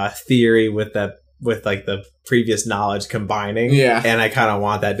like theory with like the previous knowledge combining. Yeah. And I kind of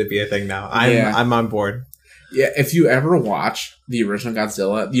want that to be a thing now. I'm on board. Yeah. If you ever watch the original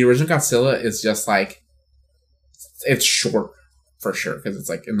Godzilla is just like, it's short for sure because it's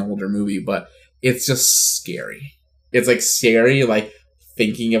like an older movie, but it's just scary. It's like scary, like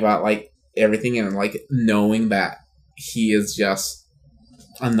thinking about like everything and like knowing that he is just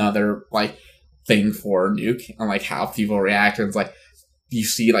another like thing for Nuke and like how people react, and it's like you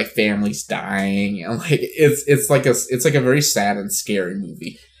see like families dying, and like it's like a very sad and scary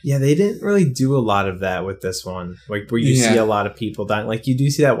movie. Yeah, they didn't really do a lot of that with this one, like where you see a lot of people dying. Like you do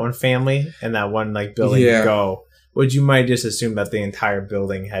see that one family and that one like building go, which you might just assume that the entire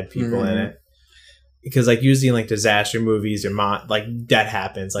building had people in it. Because like usually in like disaster movies or like that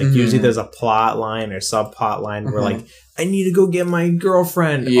happens. Like usually there's a plot line or subplot line where like I need to go get my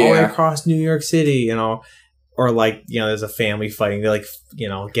girlfriend all the way across New York City, you know, or like, you know, there's a family fighting. They like, you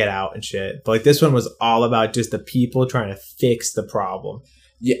know, get out and shit. But like this one was all about just the people trying to fix the problem.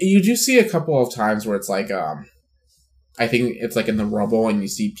 Yeah, you do see a couple of times where it's like, I think it's like in the rubble and you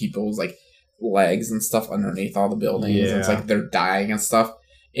see people's like legs and stuff underneath all the buildings. Yeah. And it's like they're dying and stuff.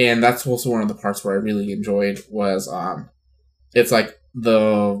 And that's also one of the parts where I really enjoyed was, it's like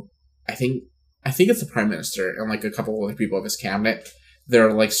I think it's the Prime Minister and like a couple of other people of his cabinet.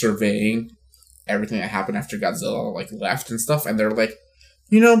 They're like surveying everything that happened after Godzilla like left and stuff. And they're like,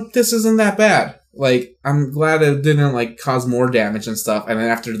 you know, this isn't that bad. Like, I'm glad it didn't, like, cause more damage and stuff. And then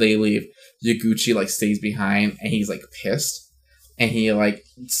after they leave, Yaguchi, like, stays behind, and he's, like, pissed. And he, like,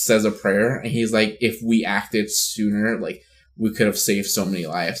 says a prayer, and he's like, if we acted sooner, like, we could have saved so many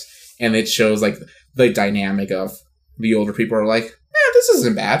lives. And it shows, like, the dynamic of the older people are like, this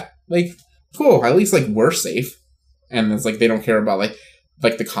isn't bad. Like, cool, at least, like, we're safe. And it's like, they don't care about,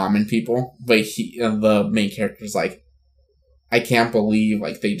 like the common people. But the main character's like, I can't believe,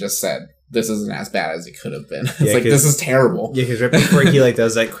 like, they just said, this isn't as bad as it could have been. It's like, this is terrible. Yeah, because right before he, like,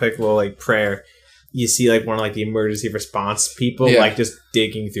 does that quick little, like, prayer, you see, like, one of, like, the emergency response people, like, just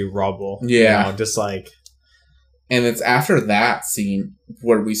digging through rubble. Yeah. You know, just, like... And it's after that scene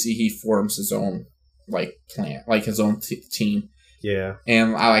where we see he forms his own, like, plant, like, his own team. Yeah.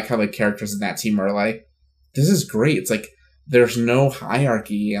 And I like how the characters in that team are like, this is great. It's like, there's no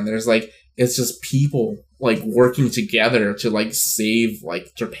hierarchy, and there's, like, it's just people, like, working together to, like, save,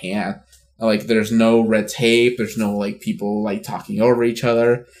 like, Japan. Like, there's no red tape, there's no, like, people, like, talking over each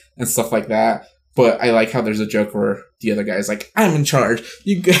other and stuff like that. But I like how there's a joke where the other guy's like, I'm in charge.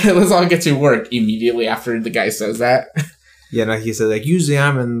 Let's all get to work immediately after the guy says that. Yeah, no, he said, like, usually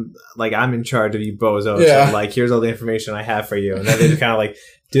I'm in charge of you bozos. Yeah. So, like, here's all the information I have for you. And then they just kind of, like,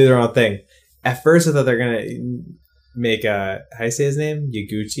 do their own thing. At first, I thought they're going to make how do you say his name?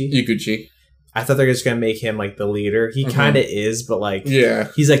 Yaguchi. I thought they're just going to make him, like, the leader. He kind of is, but, like,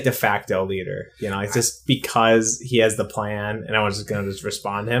 he's, like, de facto leader. You know, it's just because he has the plan, and I was just going to just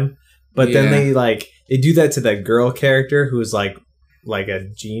respond to him. But then they do that to that girl character who's, like a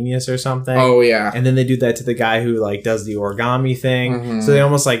genius or something. Oh, yeah. And then they do that to the guy who, like, does the origami thing. So they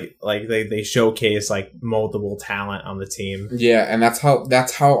almost, like they showcase, like, multiple talent on the team. Yeah, and that's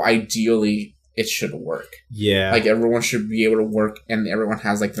how ideally it should work. Yeah. Like, everyone should be able to work, and everyone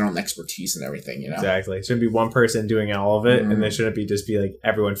has, like, their own expertise and everything, you know? Exactly. It shouldn't be one person doing all of it, and there shouldn't be just be, like,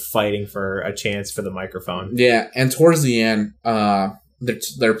 everyone fighting for a chance for the microphone. Yeah, and towards the end,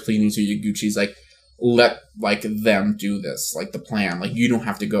 they're pleading to Yaguchi's, like, let, like, them do this, like, the plan. Like, you don't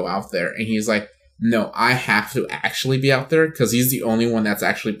have to go out there. And he's like, no, I have to actually be out there, because he's the only one that's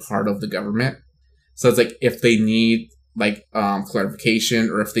actually part of the government. So it's like, if they need, like, clarification,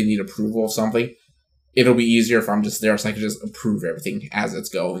 or if they need approval of something, it'll be easier if I'm just there, so I can just approve everything as it's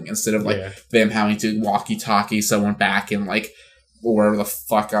going, instead of, like, them having to walkie-talkie someone back and, like, wherever the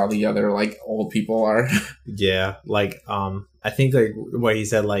fuck all the other, like, old people are. Yeah, like, I think, like, what he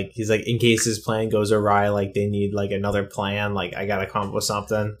said, like, he's like, in case his plan goes awry, like, they need, like, another plan, like, I gotta come up with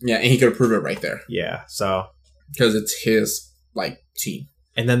something. Yeah, and he could approve it right there. Yeah, so. Because it's his, like, team.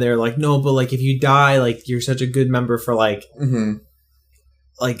 And then they're like, no, but, like, if you die, like, you're such a good member for, like,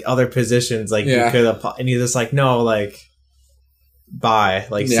 like, other positions, like, you could apply. And he's just like, no, like, bye,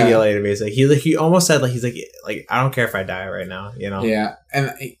 like, see you later, basically. He almost said, like, he's like, I don't care if I die right now, you know? Yeah,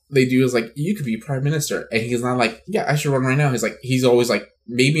 and they do is, like, you could be prime minister. And he's not like, yeah, I should run right now. He's like, he's always like,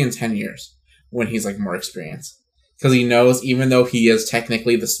 maybe in 10 years, when he's, like, more experienced. Because he knows, even though he is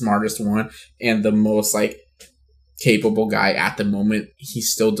technically the smartest one and the most, like, capable guy at the moment, he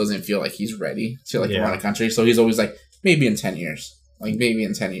still doesn't feel like he's ready to, like, run a country. So he's always like, maybe in 10 years. Like, maybe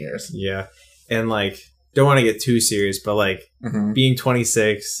in 10 years. Yeah. And, like, don't want to get too serious, but, like, being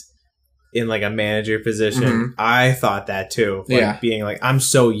 26 in, like, a manager position, I thought that too. Like, being like, I'm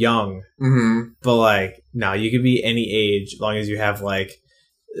so young. But, like, no, you could be any age, as long as you have, like,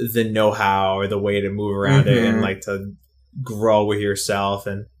 the know-how or the way to move around it and, like, to grow with yourself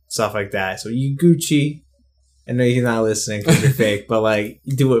and stuff like that. So Yaguchi, I know you're not listening because you're fake, but like,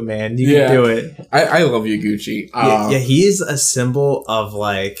 do it, man. You can do it. I love Yaguchi. Yeah, he is a symbol of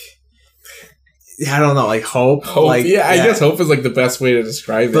like, I don't know, like hope. Like, I guess hope is like the best way to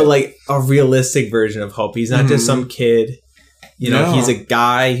describe it. But like a realistic version of hope. He's not just some kid. You know, he's a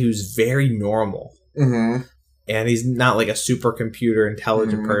guy who's very normal. Mm-hmm. And he's not like a supercomputer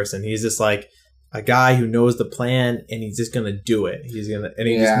intelligent person. He's just like a guy who knows the plan and he's just gonna do it. He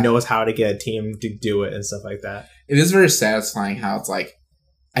just knows how to get a team to do it and stuff like that. It is very satisfying how it's like,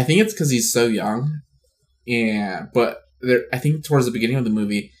 I think it's because he's so young, but I think towards the beginning of the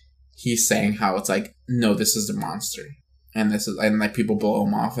movie, he's saying how it's like, no, this is the monster, and like people blow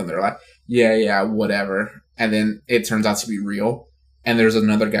him off, and they're like, yeah, whatever, and then it turns out to be real, and there's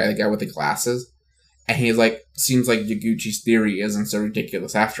another guy, the guy with the glasses, and he's like, seems like Yaguchi's theory isn't so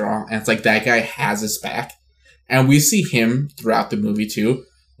ridiculous after all, and it's like that guy has his back, and we see him throughout the movie too.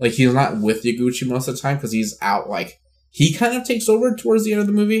 Like, he's not with Yaguchi most of the time because he's out, like, he kind of takes over towards the end of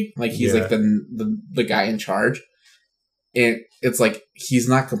the movie. Like, he's like the guy in charge. And it's like, he's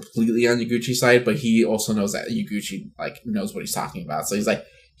not completely on Yaguchi's side, but he also knows that Yaguchi, like, knows what he's talking about. So he's like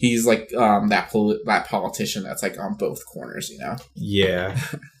that politician that's, like, on both corners, you know? Yeah.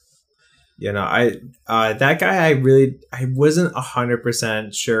 You know, that guy, I wasn't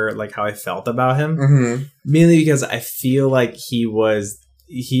 100% sure, like, how I felt about him. Mm-hmm. Mainly because I feel like he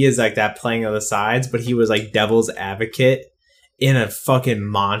is like that playing on the sides, but he was like devil's advocate in a fucking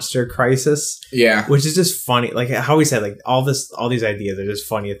monster crisis. Yeah. Which is just funny. Like how we said, like all these ideas are just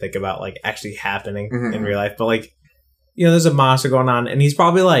funny to think about, like actually happening in real life. But like, you know, there's a monster going on and he's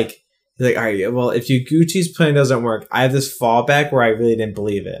probably like, all right, well, if Yaguchi's plan doesn't work, I have this fallback where I really didn't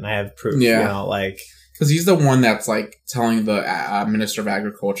believe it and I have proof, you know, like. Because he's the one that's like telling the Minister of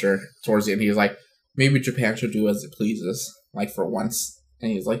Agriculture towards the end, he's like, maybe Japan should do as it pleases, like for once. And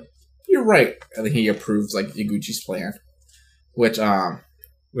he's like, you're right. And then he approves, like, Yaguchi's plan. Which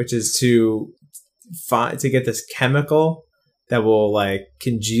is to get this chemical that will, like,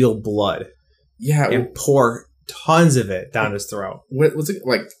 congeal blood. Yeah. And pour tons of it down his throat. What's it,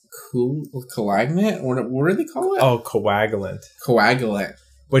 like, coagulant? What do they call it? Oh, coagulant. Coagulant.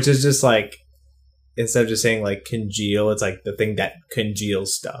 Which is just, like, instead of just saying, like, congeal, it's, like, the thing that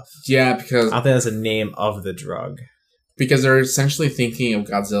congeals stuff. Yeah, because... I don't think that's the name of the drug. Because they're essentially thinking of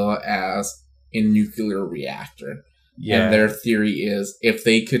Godzilla as a nuclear reactor. Yeah. And their theory is if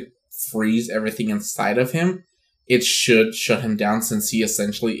they could freeze everything inside of him, it should shut him down since he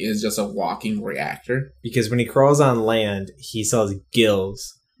essentially is just a walking reactor. Because when he crawls on land, he still has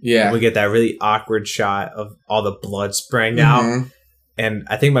gills. Yeah. And we get that really awkward shot of all the blood spraying out. And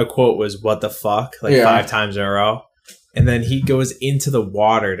I think my quote was, what the fuck? Like 5 times in a row. And then he goes into the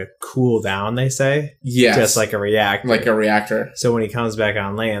water to cool down, they say. Yes. Just like a reactor. Like a reactor. So when he comes back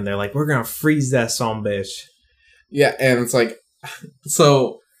on land, they're like, we're going to freeze that son bitch. Yeah, and it's like...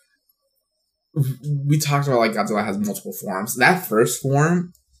 So, we talked about, like, Godzilla has multiple forms. That first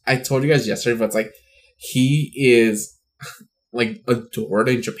form, I told you guys yesterday, but it's like, he is, like, adored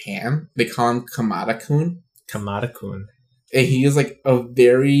in Japan. They call him Kamada-kun. Kamada-kun. And he is, like, a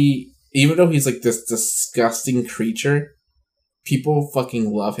very... Even though he's, like, this disgusting creature, people fucking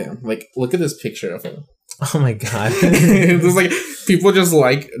love him. Like, look at this picture of him. Oh, my God. It's like, people just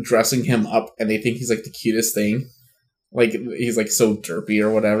like dressing him up, and they think he's, like, the cutest thing. Like, he's, like, so derpy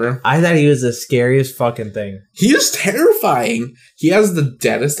or whatever. I thought he was the scariest fucking thing. He is terrifying. He has the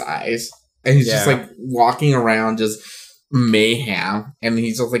deadest eyes, and he's just, like, walking around just... mayhem, and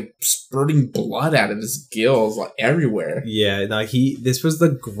he's just like spurting blood out of his gills like everywhere. Yeah, no, this was the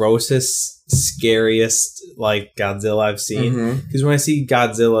grossest, scariest like Godzilla I've seen. Because when I see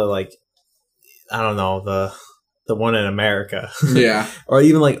Godzilla, like I don't know, the one in America, or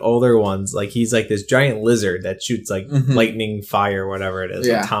even like older ones, like he's like this giant lizard that shoots like lightning, fire, whatever it is,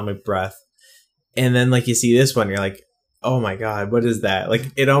 atomic breath, and then like you see this one, you're like, oh my god, what is that? Like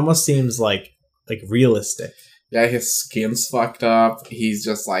it almost seems like realistic. Yeah, his skin's fucked up. He's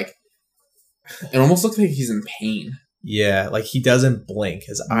just like... It almost looks like he's in pain. Yeah, like he doesn't blink.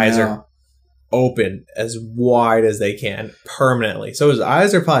 His eyes are open as wide as they can permanently. So his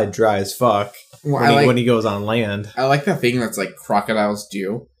eyes are probably dry as fuck when he goes on land. I like that thing that's like crocodiles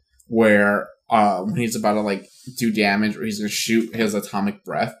do, where when he's about to like do damage or he's going to shoot his atomic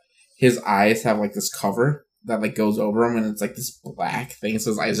breath, his eyes have like this cover that like goes over him, and it's like this black thing, so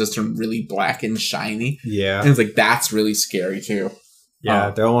his eyes just turn really black and shiny. Yeah, and it's like that's really scary too.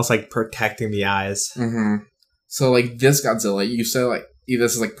 Yeah, they're almost like protecting the eyes. So like this Godzilla, you said like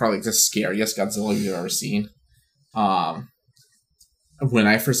this is like probably the scariest Godzilla you've ever seen. When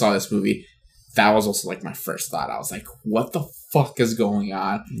I first saw this movie, that was also like my first thought. I was like, "What the fuck is going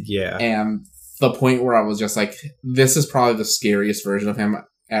on?" Yeah, and the point where I was just like, this is probably the scariest version of him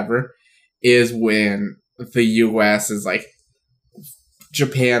ever, is when the US is like,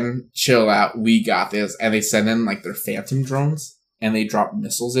 Japan, chill out, we got this, and they send in like their phantom drones and they drop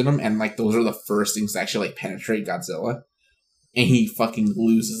missiles in them, and like those are the first things to actually like penetrate Godzilla, and he fucking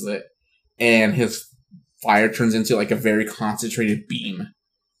loses it, and his fire turns into like a very concentrated beam,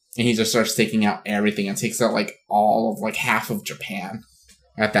 and he just starts taking out everything and takes out like all of like half of Japan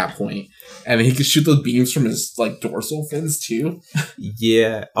at that point, and then he can shoot those beams from his like dorsal fins too.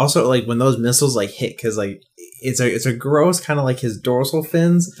 Yeah. Also, like when those missiles like hit, because like it's a gross kind of like his dorsal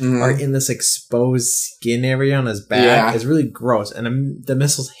fins are in this exposed skin area on his back. Yeah. It's really gross, and the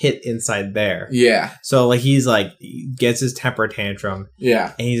missiles hit inside there. Yeah. So like he gets his temper tantrum.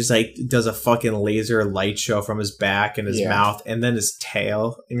 Yeah. And he just like does a fucking laser light show from his back and his mouth, and then his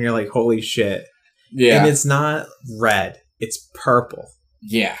tail, and you're like, holy shit. Yeah. And it's not red; it's purple.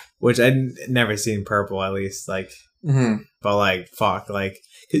 Yeah. Which I'd never seen purple, at least, like, but like, fuck, like,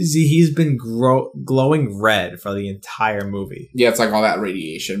 cause he's been glowing red for the entire movie. Yeah, it's like all that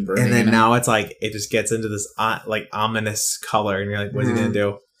radiation burning. And then now it's like, it just gets into this, like, ominous color, and you're like, what's he gonna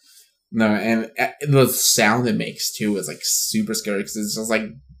do? No, and the sound it makes, too, is, like, super scary, because it's just, like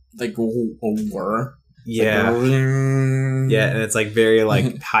a whir. Yeah. Like, yeah, and it's, like, very,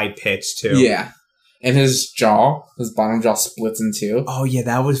 like, high-pitched, too. Yeah. And his bottom jaw splits in two. Oh, yeah,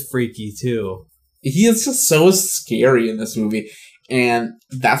 that was freaky, too. He is just so scary in this movie. And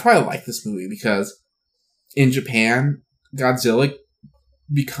that's why I like this movie, because in Japan, Godzilla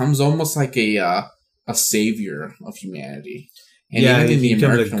becomes almost like a savior of humanity. And yeah, he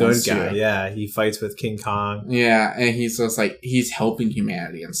becomes a good guy. Too. Yeah, he fights with King Kong. Yeah, and he's just like, he's helping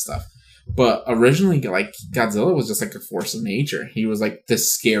humanity and stuff. But originally, like, Godzilla was just like a force of nature. He was like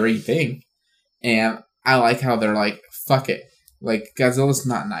this scary thing. And I like how they're like, fuck it. Like, Godzilla's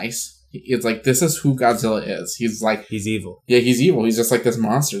not nice. It's like, this is who Godzilla is. He's like... He's evil. Yeah, he's evil. He's just like this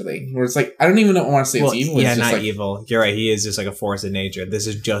monster thing. Where it's like, I don't even want to say it's evil. Yeah, it's just not like, evil. You're right. He is just like a force of nature. This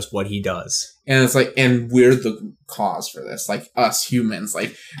is just what he does. And it's like, and we're the cause for this. Like, us humans.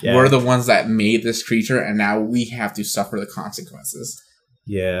 Like, we're the ones that made this creature, and now we have to suffer the consequences.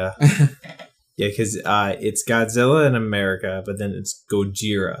 Yeah. Yeah, because it's Godzilla in America, but then it's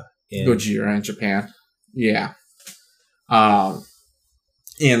Gojira in Japan. Yeah.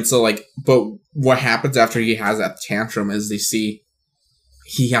 And so, like, but what happens after he has that tantrum is they see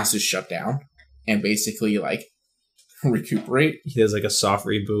he has to shut down and basically, like, recuperate. He does, like, a soft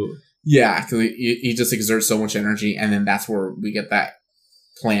reboot. Yeah, because he just exerts so much energy, and then that's where we get that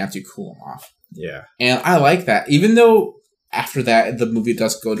plan to cool him off. Yeah. And I like that. Even though after that, the movie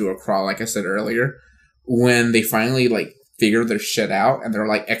does go to a crawl, like I said earlier, when they finally, like, figure their shit out and they're,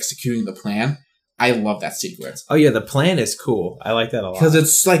 like, executing the plan, I love that sequence. Oh, yeah, the plan is cool. I like that a lot. Because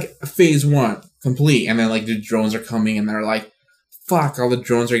it's, like, phase 1, complete, and then, like, the drones are coming, and they're like, fuck, all the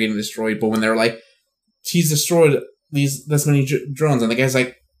drones are getting destroyed. But when they're like, he's destroyed this many drones, and the guy's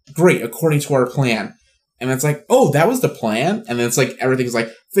like, great, according to our plan. And it's like, oh, that was the plan? And then it's like, everything's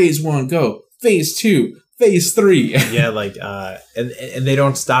like, phase 1, go. Phase 2, phase 3. Yeah, like, and they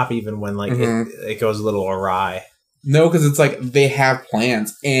don't stop even when, like, it goes a little awry. No, because it's like, they have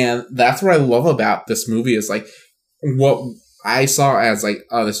plans. And that's what I love about this movie is, like, what I saw as, like,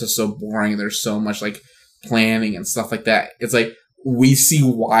 oh, this is so boring. There's so much, like, planning and stuff like that. It's like, we see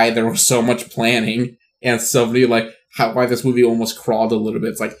why there was so much planning. And somebody, like, why this movie almost crawled a little bit.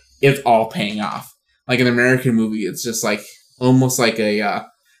 It's like, it's all paying off. Like, an American movie, it's just, like, almost like a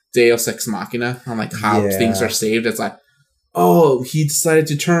Deus Ex Machina on, like, how things are saved. It's like, oh, he decided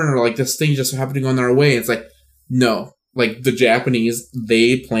to turn, or, like, this thing just happened to go on their way. It's like, no. Like, the Japanese,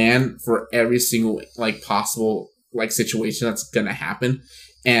 they plan for every single, like, possible, like, situation that's gonna happen,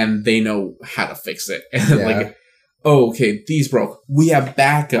 and they know how to fix it. And, like, oh, okay, these broke. We have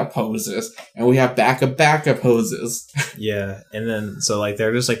backup hoses, and we have backup hoses. Yeah, and then, so, like,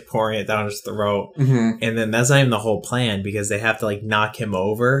 they're just, like, pouring it down his throat, and then that's not even the whole plan, because they have to, like, knock him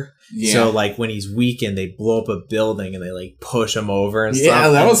over. Yeah. So, like, when he's weakened, they blow up a building, and they, like, push him over and stuff. Yeah,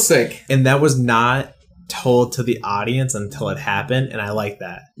 that was sick. And that was not told to the audience until it happened, and I like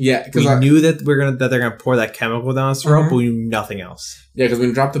that. Yeah, because we knew that they're gonna pour that chemical down his throat, but we knew nothing else. Yeah, because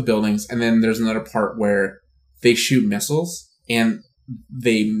we dropped the buildings, and then there's another part where they shoot missiles, and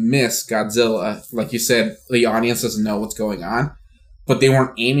they miss Godzilla. Like you said, the audience doesn't know what's going on, but they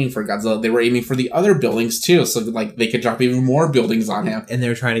weren't aiming for Godzilla. They were aiming for the other buildings, too, so, like, they could drop even more buildings on him. And they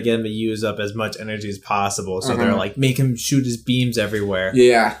were trying to get him to use up as much energy as possible, so they're like, make him shoot his beams everywhere.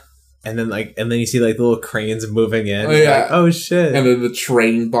 Yeah. And then you see, like, the little cranes moving in. Oh, yeah. Like, oh, shit. And then the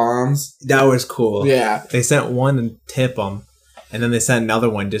train bombs. That was cool. Yeah. They sent one and tip them. And then they sent another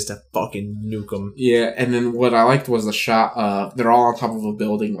one just to fucking nuke them. Yeah, and then what I liked was the shot. They're all on top of a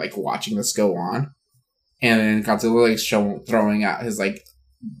building, like watching this go on, and then Godzilla like throwing out his like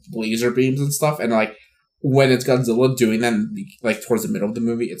laser beams and stuff, and like when it's Godzilla doing them like towards the middle of the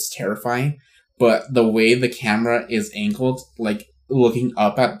movie, it's terrifying. But the way the camera is angled, like looking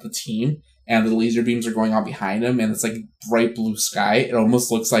up at the team, and the laser beams are going on behind him, and it's like bright blue sky. It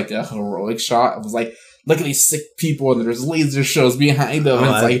almost looks like a heroic shot. It was like, look at these sick people, and there's laser shows behind them.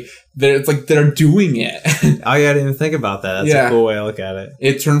 And it's like they're doing it. Oh, yeah, I didn't even think about that. That's a cool way to look at it.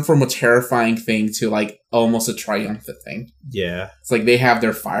 It turned from a terrifying thing to like almost a triumphant thing. Yeah, it's like they have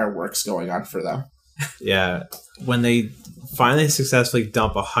their fireworks going on for them. Yeah, when they finally successfully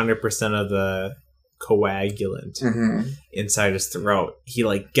dump 100% of the coagulant inside his throat, he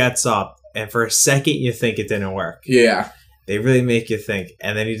like gets up, and for a second you think it didn't work. Yeah, they really make you think,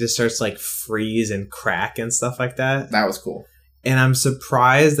 and then he just starts like freeze and crack and stuff like that. That was cool, and I'm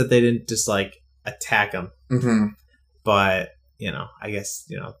surprised that they didn't just like attack him. But you know, I guess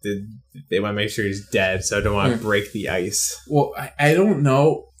they want to make sure he's dead, so I don't want to break the ice. Well, I don't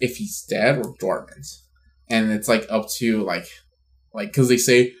know if he's dead or dormant, and it's like up to like because they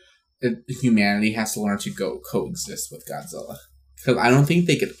say that humanity has to learn to coexist with Godzilla, because I don't think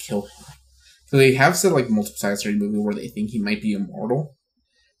they could kill him. So they have said like multiple times during the movie where they think he might be immortal.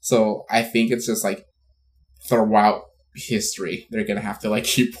 So I think it's just like throughout history they're gonna have to like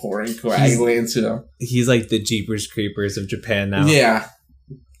keep pouring coagulant into him. He's like the Jeepers Creepers of Japan now. Yeah,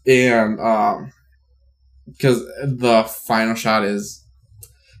 and because the final shot is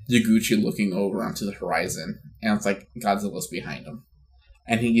Yaguchi looking over onto the horizon, and it's like Godzilla's behind him,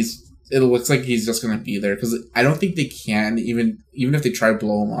 and it looks like he's just gonna be there, because I don't think they can even if they try to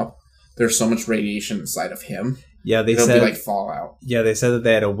blow him up. There's so much radiation inside of him. Yeah, it'll be like fallout. Yeah, they said that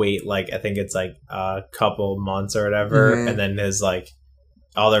they had to wait like I think it's like a couple months or whatever, and then his like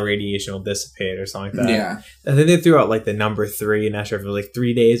all the radiation will dissipate or something like that. Yeah, I think they threw out like the number 3. Not sure if it was like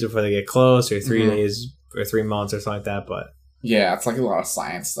 3 days before they get close, or 3 days or 3 months or something like that. But yeah, it's like a lot of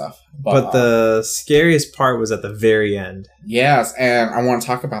science stuff. But the scariest part was at the very end. Yes, and I want to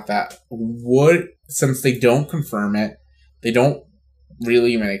talk about that. Since they don't confirm it, they don't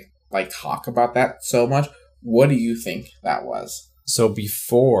really even like talk about that so much. What do you think that was? So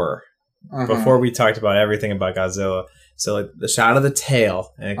before we talked about everything about Godzilla, so like the shot of the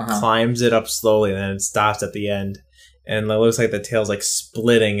tail, and it climbs it up slowly, and then it stops at the end, and it looks like the tail's like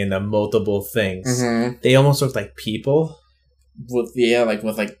splitting into multiple things. They almost look like people with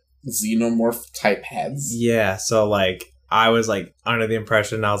xenomorph type heads. Yeah, so like I was like under the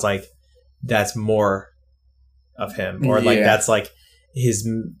impression, I was like, that's more of him, or like that's like his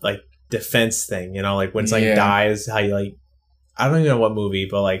like defense thing, like when it's like dies, how you like, I don't even know what movie,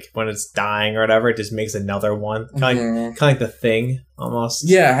 but like when it's dying or whatever, it just makes another one, kind of like The Thing almost.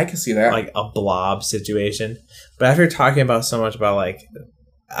 Yeah, I can see that, like a blob situation. But after talking about so much about like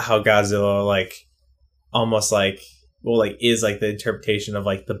how Godzilla like almost like is like the interpretation of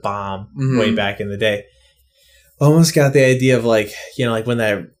like the bomb way back in the day, almost got the idea of like like when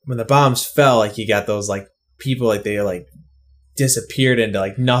the bombs fell, like you got those like people like they like disappeared into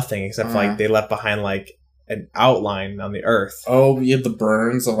like nothing, except for like they left behind like an outline on the earth. Oh, you have the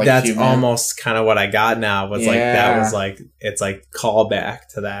burns of like that's almost kind of what I got now. Was like that was like it's like callback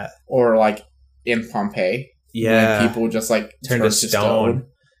to that, or like in Pompeii, when people just like turned to stone.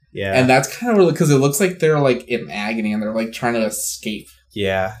 Yeah, and that's kind of really because it looks like they're like in agony and they're like trying to escape.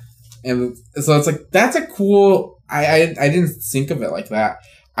 Yeah, and so it's like that's a cool. I didn't think of it like that.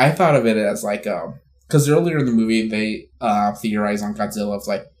 I thought of it as like because earlier in the movie they theorize on Godzilla of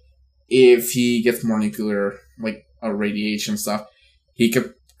like if he gets more nuclear like radiation stuff, he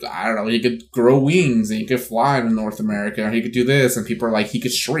could grow wings and he could fly to North America, and he could do this, and people are like he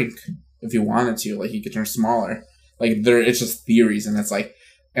could shrink if he wanted to, like he could turn smaller. Like it's just theories, and it's like,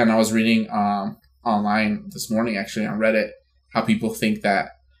 and I was reading online this morning actually on Reddit how people think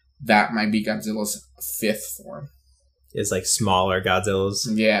that might be Godzilla's 5th form. It's like smaller Godzillas.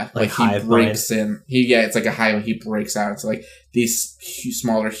 Yeah, like he breaks in. It's like a hive. He breaks out. It's like these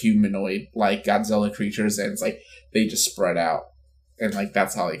smaller humanoid like Godzilla creatures, and it's like they just spread out, and like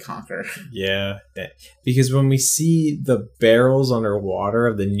that's how they conquer. Yeah, because when we see the barrels underwater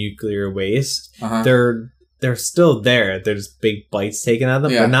of the nuclear waste, they're still there. There's big bites taken out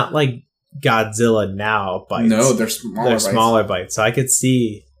of them, but not like Godzilla now bites. No, they're smaller. They're smaller bites. So I could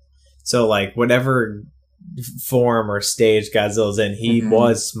see. So like whatever form or stage Godzilla's in, he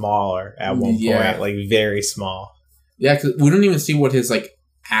was smaller at one point, like very small. Yeah, because we don't even see what his like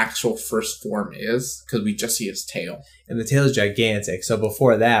actual first form is, because we just see his tail, and the tail is gigantic. So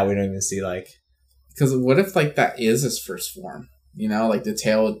before that, we don't even see like. Because what if like that is his first form? you know, like the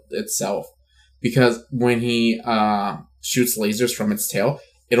tail itself, because when he shoots lasers from its tail,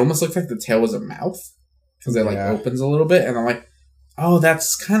 it almost looks like the tail was a mouth because it like opens a little bit, and I'm like, oh,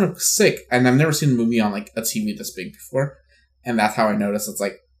 that's kind of sick. And I've never seen a movie on like a TV this big before, and that's how I noticed. It's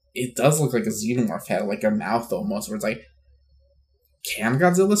like it does look like a xenomorph had like a mouth almost, where it's like, can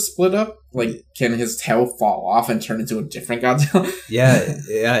Godzilla split up? Like, can his tail fall off and turn into a different Godzilla?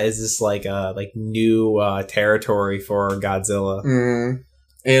 yeah. Is this like new territory for Godzilla?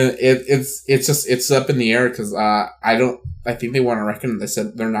 And it's up in the air because I think they want to reckon. They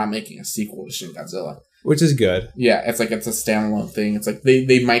said they're not making a sequel to Shin Godzilla, which is good. Yeah, it's like it's a standalone thing. It's like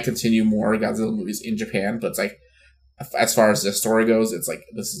they might continue more Godzilla movies in Japan, but it's like as far as the story goes, it's like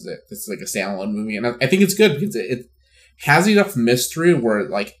this is it. It's like a standalone movie, and I think it's good because it has enough mystery where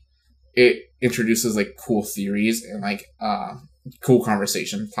like it introduces like cool theories and like cool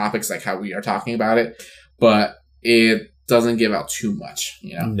conversation topics like how we are talking about it, but it doesn't give out too much,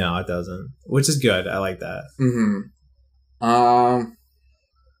 you know. No, it doesn't, which is good. I like that.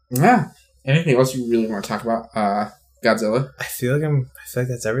 Yeah. Anything else you really want to talk about Godzilla? I feel like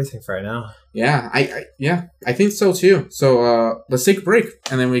that's everything for right now. Yeah, I think so too. So let's take a break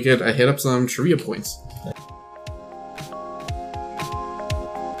and then we could hit up some trivia points.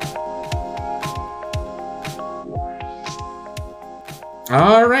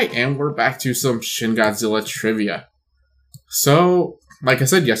 All right, and we're back to some Shin Godzilla trivia. So, like I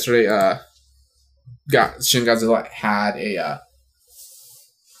said yesterday, Shin Godzilla had the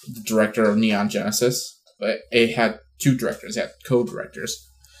director of Neon Genesis, but it had two directors, it had co-directors.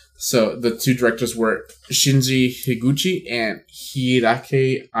 So the two directors were Shinji Higuchi and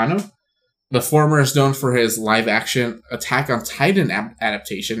Hiiraki Anno. The former is known for his live-action Attack on Titan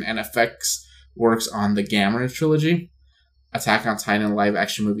adaptation and effects works on the Gamera trilogy. Attack on Titan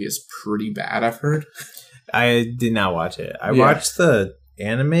live-action movie is pretty bad, I've heard. I did not watch it. I watched the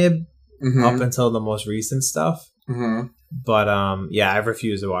anime up until the most recent stuff. But I've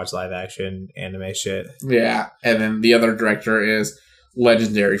refused to watch live-action anime shit. Yeah, and then the other director is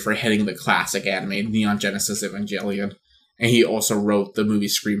legendary for heading the classic anime Neon Genesis Evangelion. And he also wrote the movie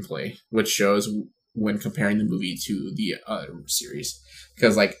screenplay, which shows when comparing the movie to the other series.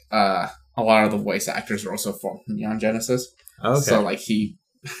 Because, like, a lot of the voice actors are also from Neon Genesis. Okay. So, like, he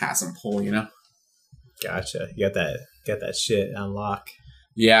has some pull, you know? Gotcha. You got that shit on lock.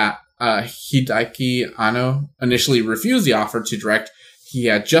 Yeah. Hideaki Anno initially refused the offer to direct. He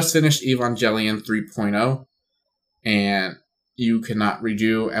had just finished Evangelion 3.0, and you cannot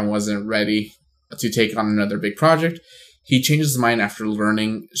redo and wasn't ready to take on another big project. He changed his mind after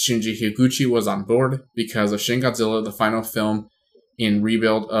learning Shinji Higuchi was on board because of Shin Godzilla, the final film in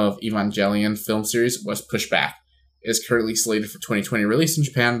rebuild of Evangelion film series, was pushed back. It is currently slated for 2020 release in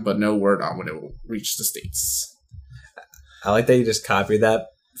Japan, but no word on when it will reach the States. I like that you just copied that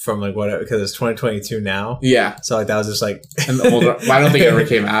from like because it's 2022 now. Yeah. So like that was just like an older. I don't think it ever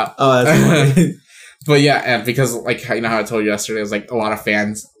came out. Oh, that's funny. But yeah, and because like you know how I told you yesterday, it was like a lot of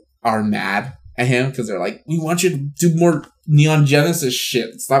fans are mad at him because they're like, we want you to do more Neon Genesis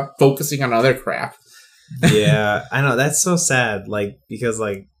shit. Stop focusing on other crap. Yeah, I know, that's so sad. Like because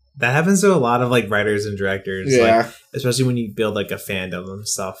like that happens to a lot of like writers and directors. Yeah. Like, especially when you build like a fandom and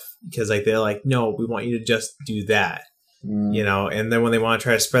stuff, because like they're like, no, we want you to just do that. You know, and then when they want to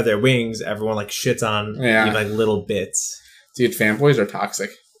try to spread their wings, everyone like shits on like little bits. Dude, fanboys are toxic.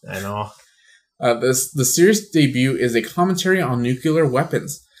 I know. The series debut is a commentary on nuclear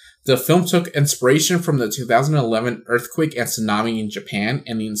weapons. The film took inspiration from the 2011 earthquake and tsunami in Japan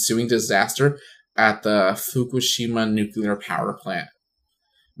and the ensuing disaster at the Fukushima nuclear power plant.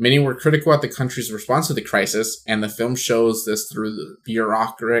 Many were critical at the country's response to the crisis, and the film shows this through the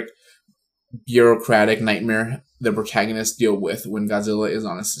bureaucratic nightmare the protagonists deal with when Godzilla is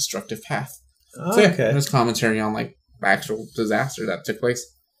on its destructive path. Oh, so, okay. There's commentary on like the actual disaster that took place.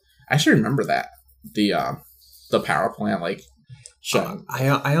 I should remember that the power plant like.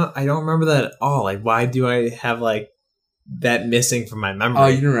 I don't remember that at all. Like, why do I have like that missing from my memory? Oh,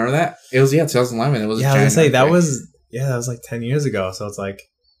 you didn't remember that? It was 2011. It was. Yeah, I was gonna say that was like 10 years ago. So it's like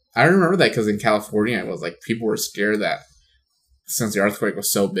I remember that because in California, it was like people were scared that since the earthquake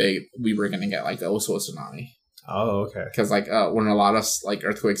was so big, we were gonna get like also a tsunami. Oh, okay. Because like when a lot of like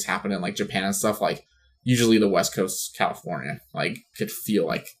earthquakes happen in like Japan and stuff, like usually the West Coast, California, like could feel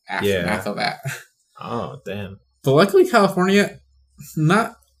like aftermath of that. Oh, damn. But luckily, California,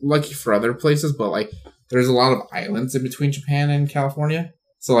 not lucky for other places, but like there's a lot of islands in between Japan and California,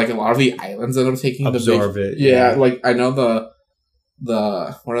 so like a lot of the islands end up taking absorb it. Yeah, like I know the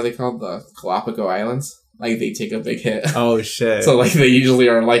what are they called? The Galapagos Islands. Like, they take a big hit. Oh, shit. So, like, they usually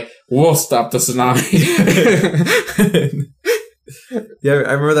are like, we'll stop the tsunami. Yeah,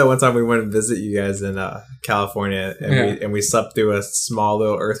 I remember that one time we went and visit you guys in California, and we slept through a small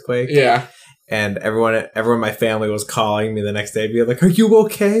little earthquake. Yeah. And everyone in my family was calling me the next day, being like, "Are you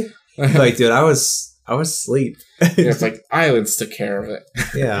okay?" Like, dude, I was asleep. It's like islands took care of it.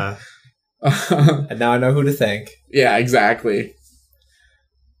 Yeah. And now I know who to thank. Yeah, exactly.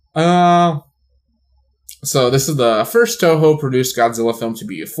 So this is the first Toho produced Godzilla film to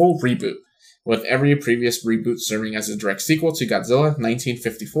be a full reboot, with every previous reboot serving as a direct sequel to Godzilla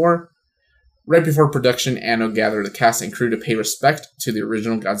 1954. Right before production, Anno gathered the cast and crew to pay respect to the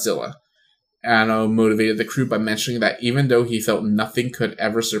original Godzilla. Anno motivated the crew by mentioning that even though he felt nothing could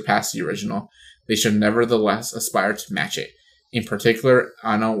ever surpass the original, they should nevertheless aspire to match it. In particular,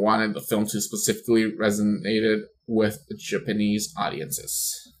 Anno wanted the film to specifically resonate with Japanese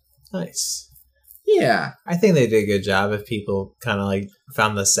audiences. Nice. Yeah. I think they did a good job if people kind of like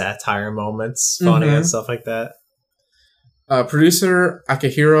found the satire moments funny and stuff like that. Producer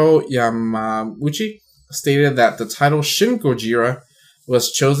Akihiro Yamauchi stated that the title Shin Godzilla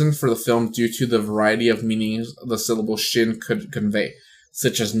was chosen for the film due to the variety of meanings the syllable Shin could convey,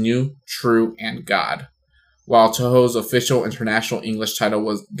 such as new, true, and God. While Toho's official international English title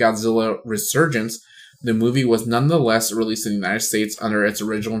was Godzilla Resurgence, the movie was nonetheless released in the United States under its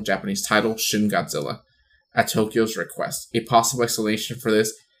original Japanese title, Shin Godzilla, at Tokyo's request. A possible explanation for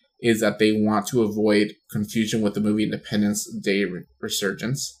this is that they want to avoid confusion with the movie Independence Day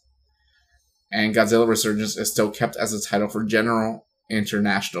Resurgence. And Godzilla Resurgence is still kept as a title for general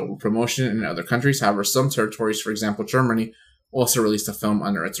international promotion in other countries. However, some territories, for example Germany, also released the film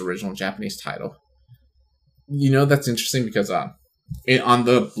under its original Japanese title. You know, that's interesting because on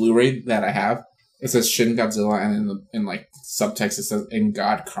the Blu-ray that I have, it says Shin Godzilla, and in like subtext it says "In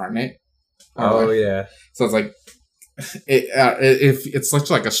God Carnate." Yeah. So it's like it's such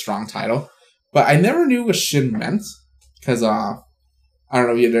like a strong title, but I never knew what Shin meant because I don't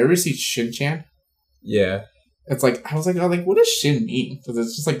know. Did you ever see Shin-chan? Yeah. It's like I was like, what does Shin mean? Because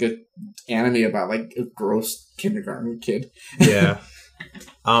it's just like an anime about like a gross kindergarten kid. Yeah.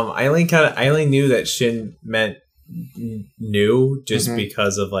 I only knew that Shin meant new just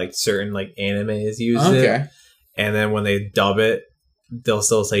because of like certain like animes use it, and then when they dub it, they'll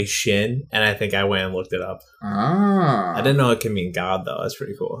still say Shin, and I think I went and looked it up. I didn't know it can mean God though. That's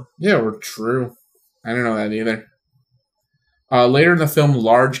pretty cool. Yeah, we're true. I didn't know that either. Later in the film,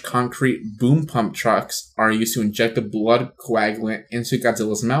 large concrete boom pump trucks are used to inject the blood coagulant into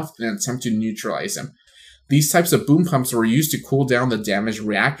Godzilla's mouth in an attempt to neutralize him. These types of boom pumps were used to cool down the damaged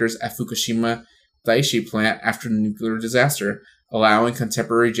reactors at Fukushima Daiichi plant after the nuclear disaster, allowing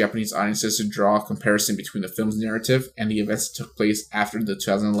contemporary Japanese audiences to draw a comparison between the film's narrative and the events that took place after the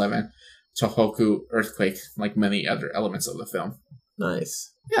 2011 Tohoku earthquake, like many other elements of the film.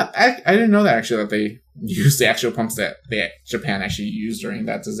 Nice. Yeah, I didn't know that actually, that they used the actual pumps that Japan actually used during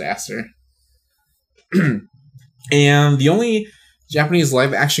that disaster. And the only Japanese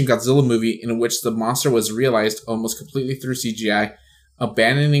live-action Godzilla movie in which the monster was realized almost completely through CGI,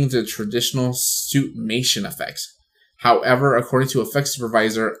 abandoning the traditional summation effects. However, according to effects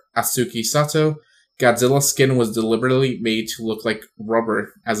supervisor Asuki Sato, Godzilla's skin was deliberately made to look like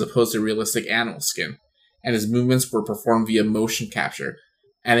rubber as opposed to realistic animal skin, and his movements were performed via motion capture,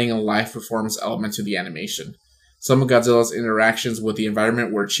 adding a live performance element to the animation. Some of Godzilla's interactions with the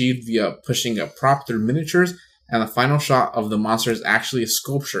environment were achieved via pushing a prop through miniatures, and the final shot of the monster is actually a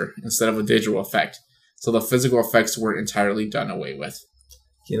sculpture instead of a digital effect, so the physical effects were entirely done away with.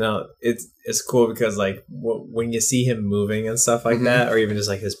 You know, it's cool because like when you see him moving and stuff like that, or even just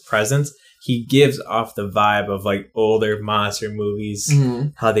like his presence, he gives off the vibe of like older monster movies,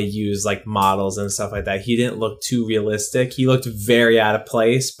 how they use like models and stuff like that. He didn't look too realistic. He looked very out of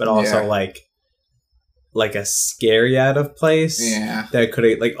place, but also like a scary out of place. Yeah, that could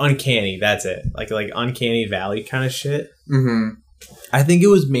have like uncanny. That's it. Like uncanny valley kind of shit. I think it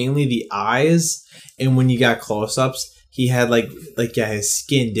was mainly the eyes, and when you got close-ups, he had like his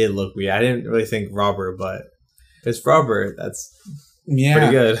skin did look weird. I didn't really think rubber, but if it's rubber, that's pretty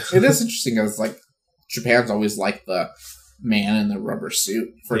good. It is interesting because like Japan's always liked the man in the rubber suit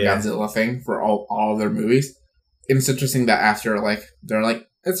for Godzilla thing for all of their movies. And it's interesting that after like they're like,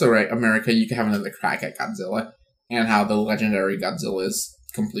 it's alright, America, you can have another crack at Godzilla, and how the legendary Godzilla is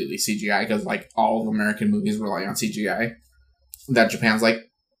completely CGI because like all of American movies rely on CGI. That Japan's like,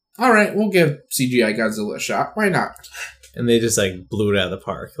 alright, we'll give CGI Godzilla a shot. Why not? And they just like blew it out of the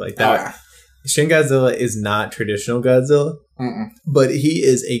park. Like that. Shin Godzilla is not traditional Godzilla, but he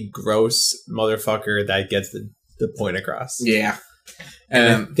is a gross motherfucker that gets the point across. Yeah.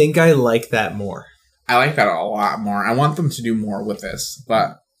 And I think I like that more. I like that a lot more. I want them to do more with this,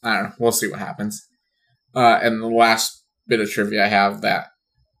 but I don't know. We'll see what happens. And the last bit of trivia I have that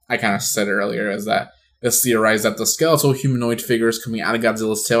I kind of said earlier is that it's theorized that the skeletal humanoid figures coming out of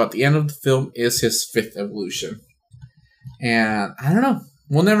Godzilla's tail at the end of the film is his 5th evolution. And I don't know.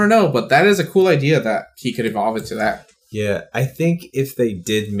 We'll never know, but that is a cool idea that he could evolve into that. Yeah, I think if they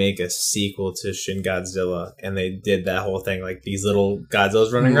did make a sequel to Shin Godzilla and they did that whole thing, like these little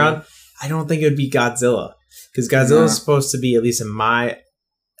Godzillas running around, I don't think it would be Godzilla. Because Godzilla is supposed to be, at least in my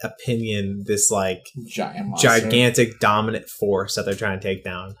opinion, this like gigantic dominant force that they're trying to take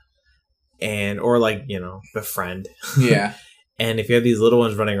down. Or like, befriend. Yeah. And if you have these little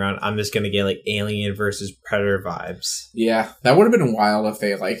ones running around, I'm just going to get like Alien versus Predator vibes. Yeah, that would have been wild if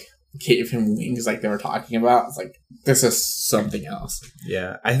they like gave him wings like they were talking about. It's like, this is something else.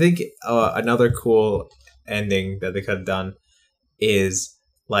 Yeah, I think another cool ending that they could have done is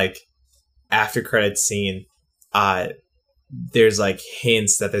like after credits scene, there's like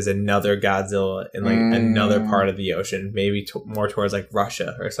hints that there's another Godzilla in like another part of the ocean, maybe more towards like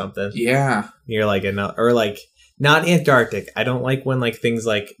Russia or something. Yeah, near like another, or like not Antarctic. I don't like when like things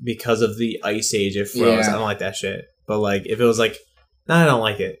like because of the ice age it froze. I don't like that shit. But like if it was like, no, I don't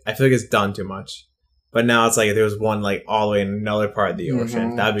like it. I feel like it's done too much. But now it's like if there was one like all the way in another part of the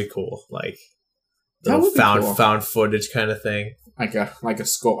ocean, that'd be cool. Like found footage kind of thing. Like a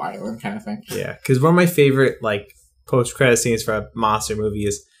Skull Island kind of thing. Yeah, because one of my favorite like post-credit scenes for a monster movie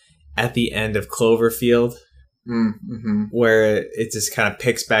is at the end of Cloverfield, where it just kind of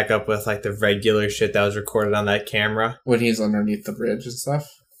picks back up with like the regular shit that was recorded on that camera when he's underneath the bridge and stuff,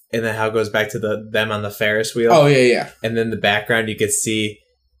 and then how it goes back to them on the Ferris wheel. Oh yeah, and then in the background you could see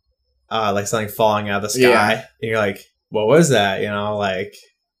like something falling out of the sky, and you're like, what was that? Like,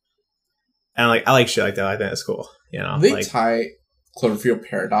 and I like shit like that. I think it's cool. They like, tie Cloverfield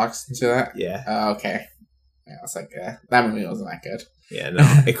Paradox into that. Yeah. Okay. Yeah, it's like that movie wasn't that good. Yeah,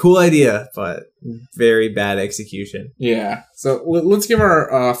 no, a cool idea, but very bad execution. Yeah. So let's give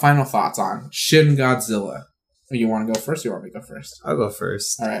our final thoughts on Shin Godzilla. You want to go first? Or you want me to go first? I'll go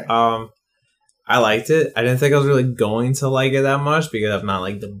first. All right. I liked it. I didn't think I was really going to like it that much because I'm not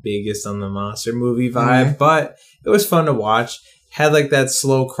like the biggest on the monster movie vibe, but it was fun to watch. Had like that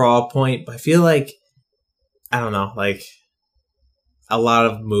slow crawl point, but I feel like I don't know, like a lot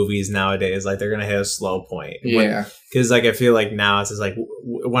of movies nowadays, like they're gonna hit a slow point. Yeah, because like I feel like now it's just like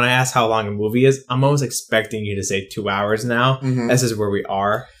when I ask how long a movie is, I'm almost expecting you to say 2 hours now. This is where we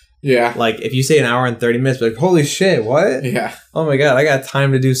are. Yeah, like if you say an hour and 30 minutes, like holy shit, what? Yeah. Oh my god, I got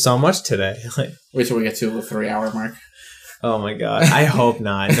time to do so much today. Like, wait till we get to the 3 hour mark. Oh my god, I hope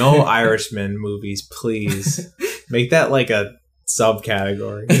not. No Irishman movies, please. Make that like a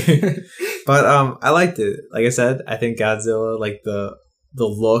subcategory. But I liked it. Like I said, I think Godzilla, like the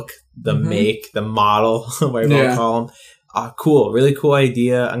look, the make, the model, whatever you want to call them, cool, really cool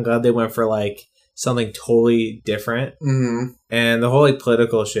idea. I'm glad they went for like something totally different. And the whole like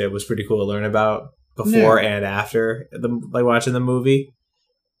political shit was pretty cool to learn about before and after like watching the movie.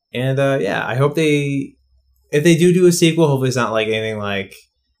 And I hope if they do a sequel, hopefully it's not like anything like,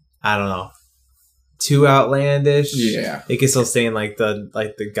 I don't know, too outlandish. Yeah, it can still stay in like the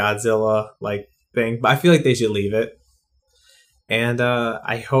Godzilla like thing, but I feel like they should leave it. And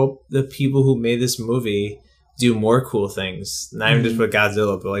I hope the people who made this movie do more cool things, not even just with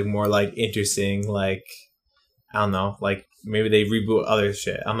Godzilla, but like more like interesting, like I don't know, like maybe they reboot other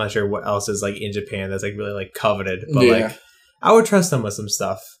shit. I'm not sure what else is like in Japan that's like really like coveted, but like I would trust them with some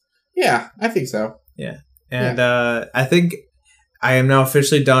stuff. Yeah, I think so. Yeah, and I think I am now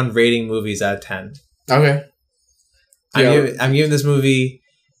officially done rating movies out of 10. Okay. I'm giving this movie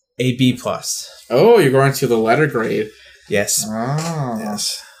a B+. Oh, you're going to the letter grade. Yes. Oh.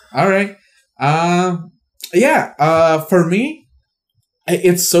 Yes. All right. For me,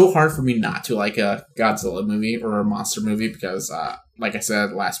 it's so hard for me not to like a Godzilla movie or a monster movie because, like I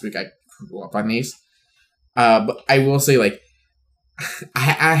said last week, I grew up on these. But I will say, like,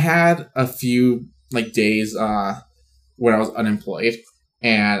 I had a few like days when I was unemployed,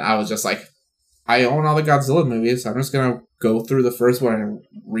 and I was just like, I own all the Godzilla movies, so I'm just gonna go through the first one and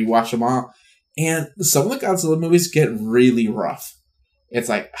rewatch them all. And some of the Godzilla movies get really rough. It's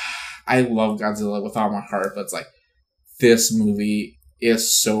like, I love Godzilla with all my heart, but it's like, this movie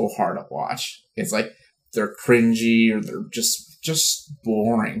is so hard to watch. It's like, they're cringy or they're just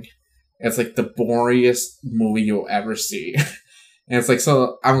boring. It's like the boringest movie you'll ever see. And it's like,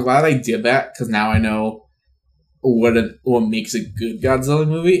 so I'm glad I did that, because now I know what makes a good Godzilla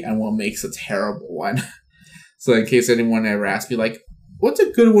movie and what makes a terrible one. So in case anyone ever asks me, like, what's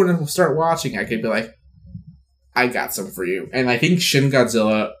a good one to start watching? I could be like, I got some for you. And I think Shin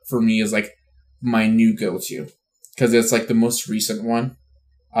Godzilla, for me, is like my new go-to. Because it's like the most recent one.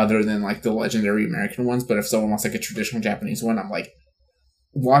 other than like the legendary American ones. But if someone wants like a traditional Japanese one, I'm like,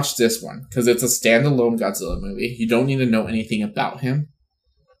 watch this one because it's a standalone Godzilla movie. You don't need to know anything about him.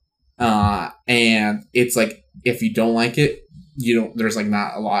 And it's like, if you don't like it, there's like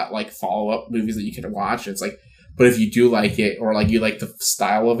not a lot like follow-up movies that you can watch. It's like, but if you do like it, or like you like the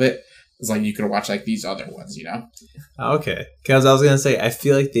style of it, it's like you could watch like these other ones, you know? Okay. Because I was going to say, I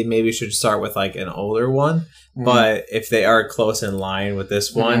feel like they maybe should start with like an older one, but if they are close in line with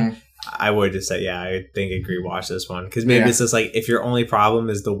this one, I would just say, I think agree, watch this one. Because maybe it's just like, if your only problem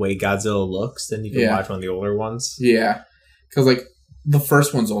is the way Godzilla looks, then you can watch one of the older ones. Yeah. Because like, the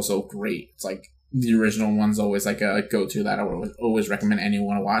first one's also great. It's like, the original one's always like a go-to that I would always recommend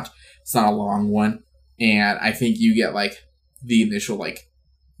anyone to watch. It's not a long one. And I think you get like the initial like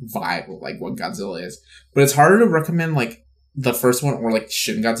vibe of like what Godzilla is. But it's harder to recommend like the first one or like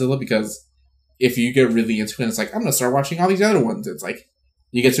Shin Godzilla, because if you get really into it, it's like, I'm gonna start watching all these other ones. It's like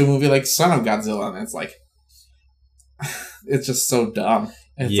you get to a movie like Son of Godzilla, and it's like it's just so dumb.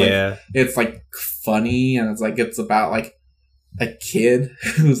 And it's like funny, and it's like it's about like a kid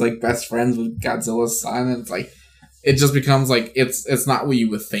who's like best friends with Godzilla's son, and it's like it just becomes like it's not what you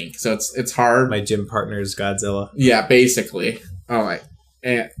would think. So it's hard. My gym partner is Godzilla. Yeah, basically. Oh my.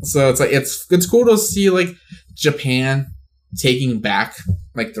 And so it's like it's cool to see like Japan taking back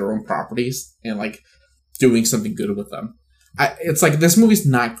like their own properties and like doing something good with them. It's like this movie's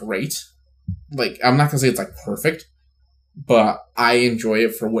not great. Like, I'm not gonna say it's like perfect, but I enjoy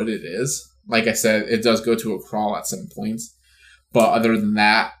it for what it is. Like I said, it does go to a crawl at some points, but other than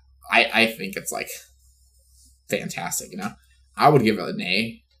that, I think it's like fantastic. You know, I would give it an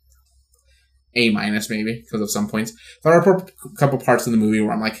A minus maybe, because of some points. There are a couple parts in the movie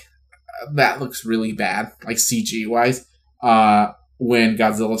where I'm like, that looks really bad, like CG wise. When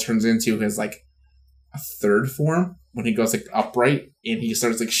Godzilla turns into his like a third form, when he goes like upright and he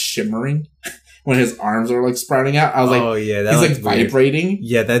starts like shimmering when his arms are like sprouting out. I was like, oh yeah, that he's like vibrating. Weird.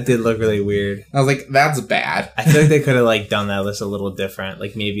 Yeah, that did look really weird. I was like, that's bad. I feel like they could have like done that list a little different,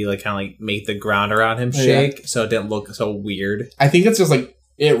 like maybe like kind of like make the ground around him shake so it didn't look so weird. I think it's just like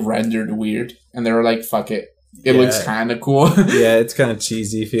it rendered weird, and they were like, fuck it. It looks kind of cool. Yeah, it's kind of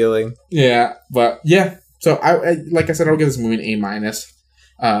cheesy feeling. Yeah, but yeah. So I like I said, I'll give this movie an A minus.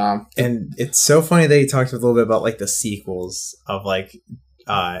 And it's so funny that you talked a little bit about like the sequels of like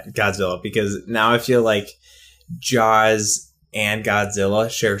Godzilla, because now I feel like Jaws and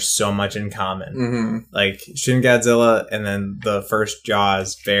Godzilla share so much in common. Mm-hmm. Like Shin Godzilla and then the first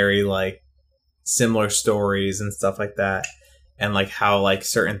Jaws, very like similar stories and stuff like that. And like how like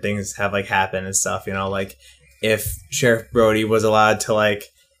certain things have like happened and stuff, you know, like if Sheriff Brody was allowed to like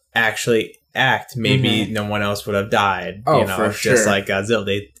actually act, maybe no one else would have died. Oh, you know, for sure. Just like Godzilla,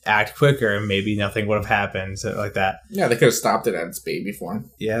 they act quicker and maybe nothing would have happened, so like that. Yeah, they could have stopped it at its baby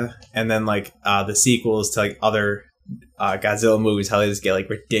form. Yeah, and then like the sequels to like other Godzilla movies, how they just get like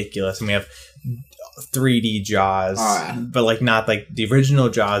ridiculous, and we have 3D Jaws, but like not like the original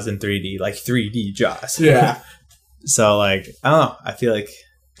Jaws in 3D, like 3D Jaws. Yeah. So like I don't know, I feel like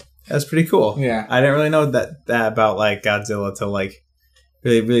that's pretty cool. Yeah, I didn't really know that about like Godzilla till like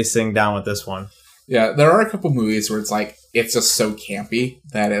really sitting down with this one. Yeah, there are a couple movies where it's like it's just so campy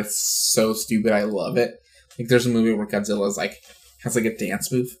that it's so stupid. I love it. Like there's a movie where Godzilla's like has like a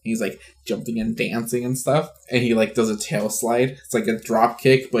dance move. He's like jumping and dancing and stuff, and he like does a tail slide. It's like a drop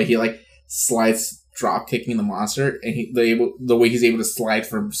kick, but he like slides drop kicking the monster, and the way he's able to slide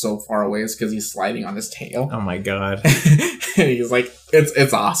from so far away is because he's sliding on his tail. Oh my god! And he's like,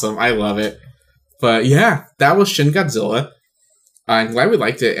 it's awesome. I love it. But yeah, that was Shin Godzilla. I'm glad we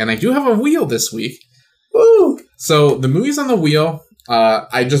liked it, and I do have a wheel this week. Woo! So the movies on the wheel,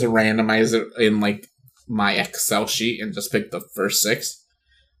 I just randomized it in like my Excel sheet and just picked the first 6.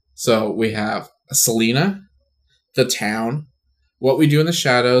 So we have Selena, The Town, What We Do in the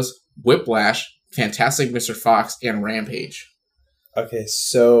Shadows, Whiplash, Fantastic Mr. Fox, and Rampage. Okay,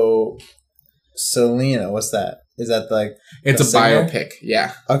 so Selena, what's that? Is that like it's a singer? Biopic?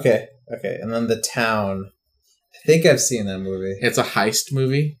 Yeah. Okay, and then The Town. I think I've seen that movie. It's a heist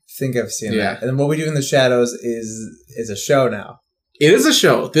movie. I think I've seen that. And then What We Do in the Shadows is a show now. It is a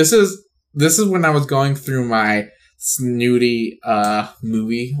show. This is when I was going through my snooty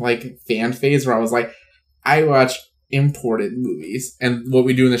movie like fan phase where I was like, I watch imported movies, and What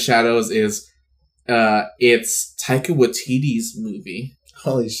We Do in the Shadows is it's Taika Waititi's movie.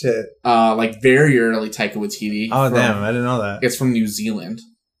 Holy shit! Like very early Taika Waititi. Oh damn! I didn't know that. It's from New Zealand.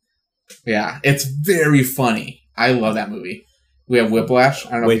 Yeah, it's very funny. I love that movie. We have Whiplash.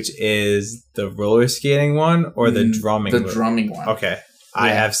 I don't know which is the roller skating one or the drumming. The drumming one. Okay, I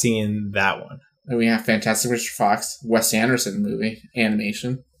have seen that one. And we have Fantastic Mr. Fox, Wes Anderson movie,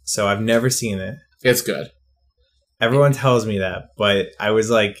 animation. So I've never seen it. It's good. Everyone tells me that, but I was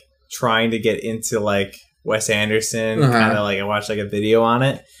like trying to get into like Wes Anderson, kind of like I watched like a video on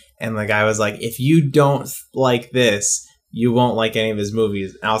it, and the guy was like, if you don't like this, you won't like any of his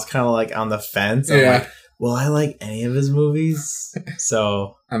movies. And I was kind of like on the fence. I'm like, will I like any of his movies?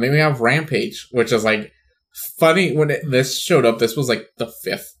 So and then we have Rampage, which is like funny. When this showed up, this was like the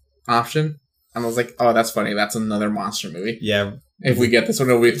 5th option. And I was like, oh, that's funny. That's another monster movie. Yeah. If we get this one,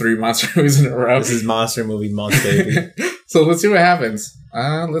 it'll be 3 monster movies in a row. This is monster movie month, baby. So let's see what happens.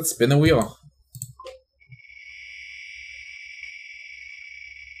 Let's spin the wheel.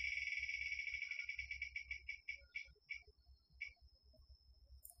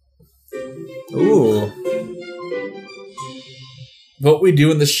 Ooh. What We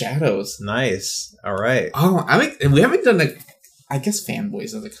Do in the Shadows. Nice. All right. Oh, we haven't done I guess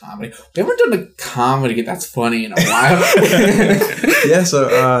Fanboys is a comedy. We haven't done a comedy that's funny in a while. Yeah,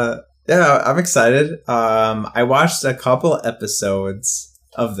 so yeah, I'm excited. I watched a couple episodes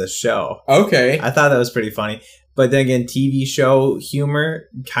of the show. Okay. I thought that was pretty funny. But then again, TV show humor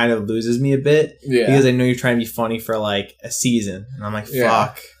kind of loses me a bit. Yeah. Because I know you're trying to be funny for like a season. And I'm like,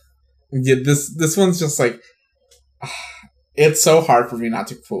 fuck. Yeah, this one's just like, it's so hard for me not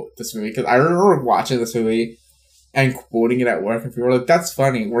to quote this movie. Because I remember watching this movie and quoting it at work. And people were like, that's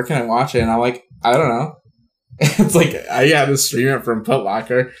funny. Where can I watch it? And I'm like, I don't know. It's like, I had to stream it from Put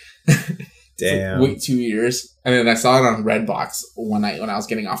Locker. Damn. Like, wait 2 years. And then I saw it on Redbox one night when I was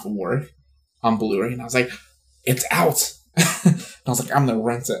getting off of work on Blu-ray. And I was like, it's out. And I was like, I'm going to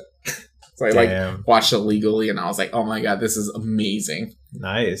rent it. So I like watched it legally. And I was like, oh my God, this is amazing.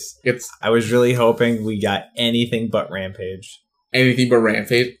 Nice. I was really hoping we got anything but Rampage. Anything but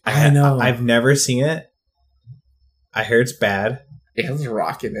Rampage? I know. I've never seen it. I heard it's bad. It has a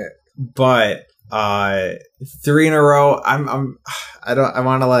rock in it. But 3 in a row, I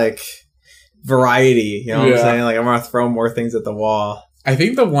want to like variety, you know what I'm saying? Like I want to throw more things at the wall. I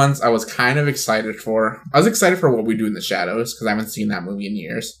think the ones I was kind of excited for, I was excited for What We Do in the Shadows because I haven't seen that movie in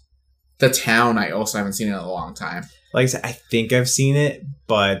years. The Town, I also haven't seen it in a long time. Like I said, I think I've seen it,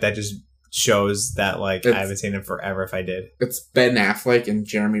 but that just shows that like I haven't seen it forever if I did. It's Ben Affleck and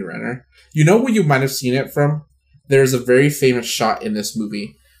Jeremy Renner. You know where you might have seen it from? There's a very famous shot in this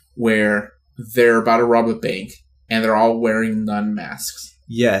movie where they're about to rob a bank and they're all wearing nun masks.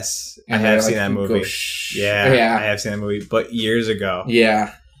 Yes, I have seen that movie. Yeah, I have seen that movie, but years ago.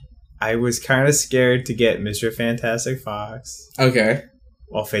 Yeah. I was kind of scared to get Mr. Fantastic Fox. Okay.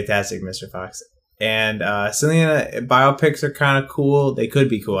 Well, Fantastic Mr. Fox. And biopics are kind of cool. They could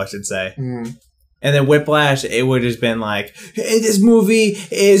be cool, I should say. Mm. And then Whiplash, it would have just been like, hey, this movie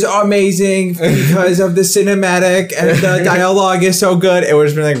is amazing because of the cinematic and the dialogue is so good. It would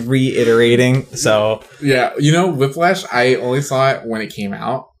have been like reiterating. So yeah, you know, Whiplash, I only saw it when it came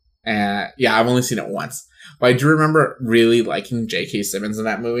out. And yeah, I've only seen it once. But I do remember really liking J.K. Simmons in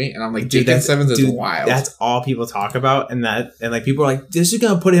that movie. And I'm like, J.K. Simmons is wild. That's all people talk about. And like people are like, this is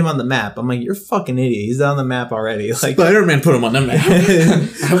going to put him on the map. I'm like, you're a fucking idiot. He's on the map already. Like Spider-Man put him on the map.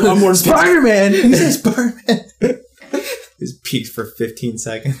 I'm more Spider-Man. He said Spider-Man. He's peaked for 15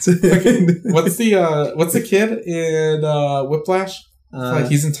 seconds. What's the kid in Whiplash? Like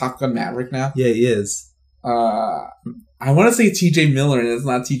he's in Top Gun Maverick now. Yeah, he is. I want to say TJ Miller, and it's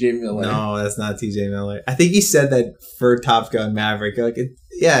not TJ Miller. No, that's not TJ Miller. I think he said that for Top Gun Maverick. Like,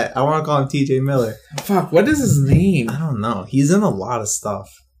 yeah, I want to call him TJ Miller. Fuck, what is his name? I don't know. He's in a lot of stuff.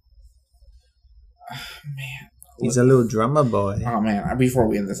 Oh, man. He's a little drummer boy. Oh, man. Before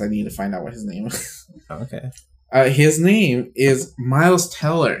we end this, I need to find out what his name is. Okay. His name is Miles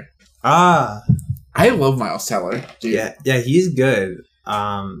Teller. Ah. I love Miles Teller, dude. Yeah, he's good.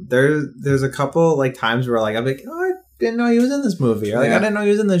 There's a couple like times where like I'm like, oh, I didn't know he was in this movie, or like I didn't know he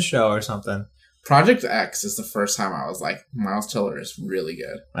was in this show or something. Project X is the first time I was like, Miles Teller is really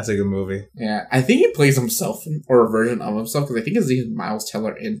good. That's a good movie. Yeah, I think he plays himself or a version of himself because I think his name is Miles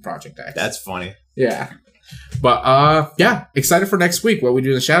Teller in Project X. That's funny. Yeah, but yeah, excited for next week. What We Do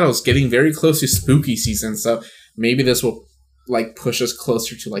in the Shadows, getting very close to spooky season, so maybe this will like push us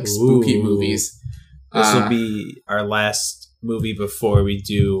closer to like spooky movies. This will be our last movie before we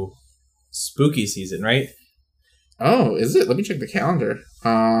do spooky season, right? Oh, is it? Let me check the calendar.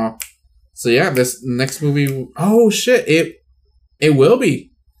 So yeah, this next movie. Oh shit! It will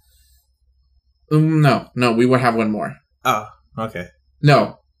be. No, we will have one more. Oh, okay.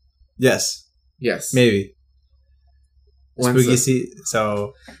 No. Yes. Maybe. Spooky season.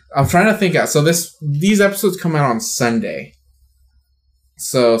 So I'm trying to think out. So these episodes come out on Sunday.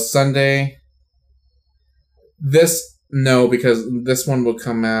 So Sunday. No, because this one will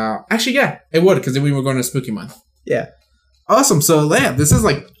come out. Actually, yeah, it would, because we were going to Spooky Month. Yeah. Awesome. So, yeah, this is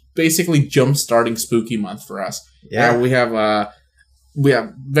like basically jump-starting Spooky Month for us. Yeah. We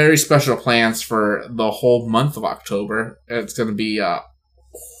have very special plans for the whole month of October. It's going to be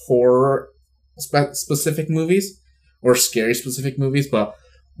horror specific movies or scary specific movies, but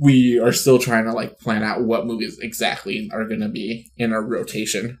we are still trying to like plan out what movies exactly are going to be in our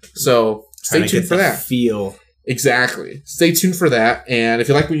rotation. So stay tuned for that. Feel. Exactly. Stay tuned for that. And if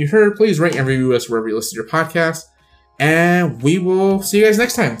you like what you heard, please rate and review us wherever you listen to your podcast. And we will see you guys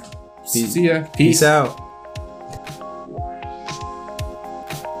next time. See ya. Peace out.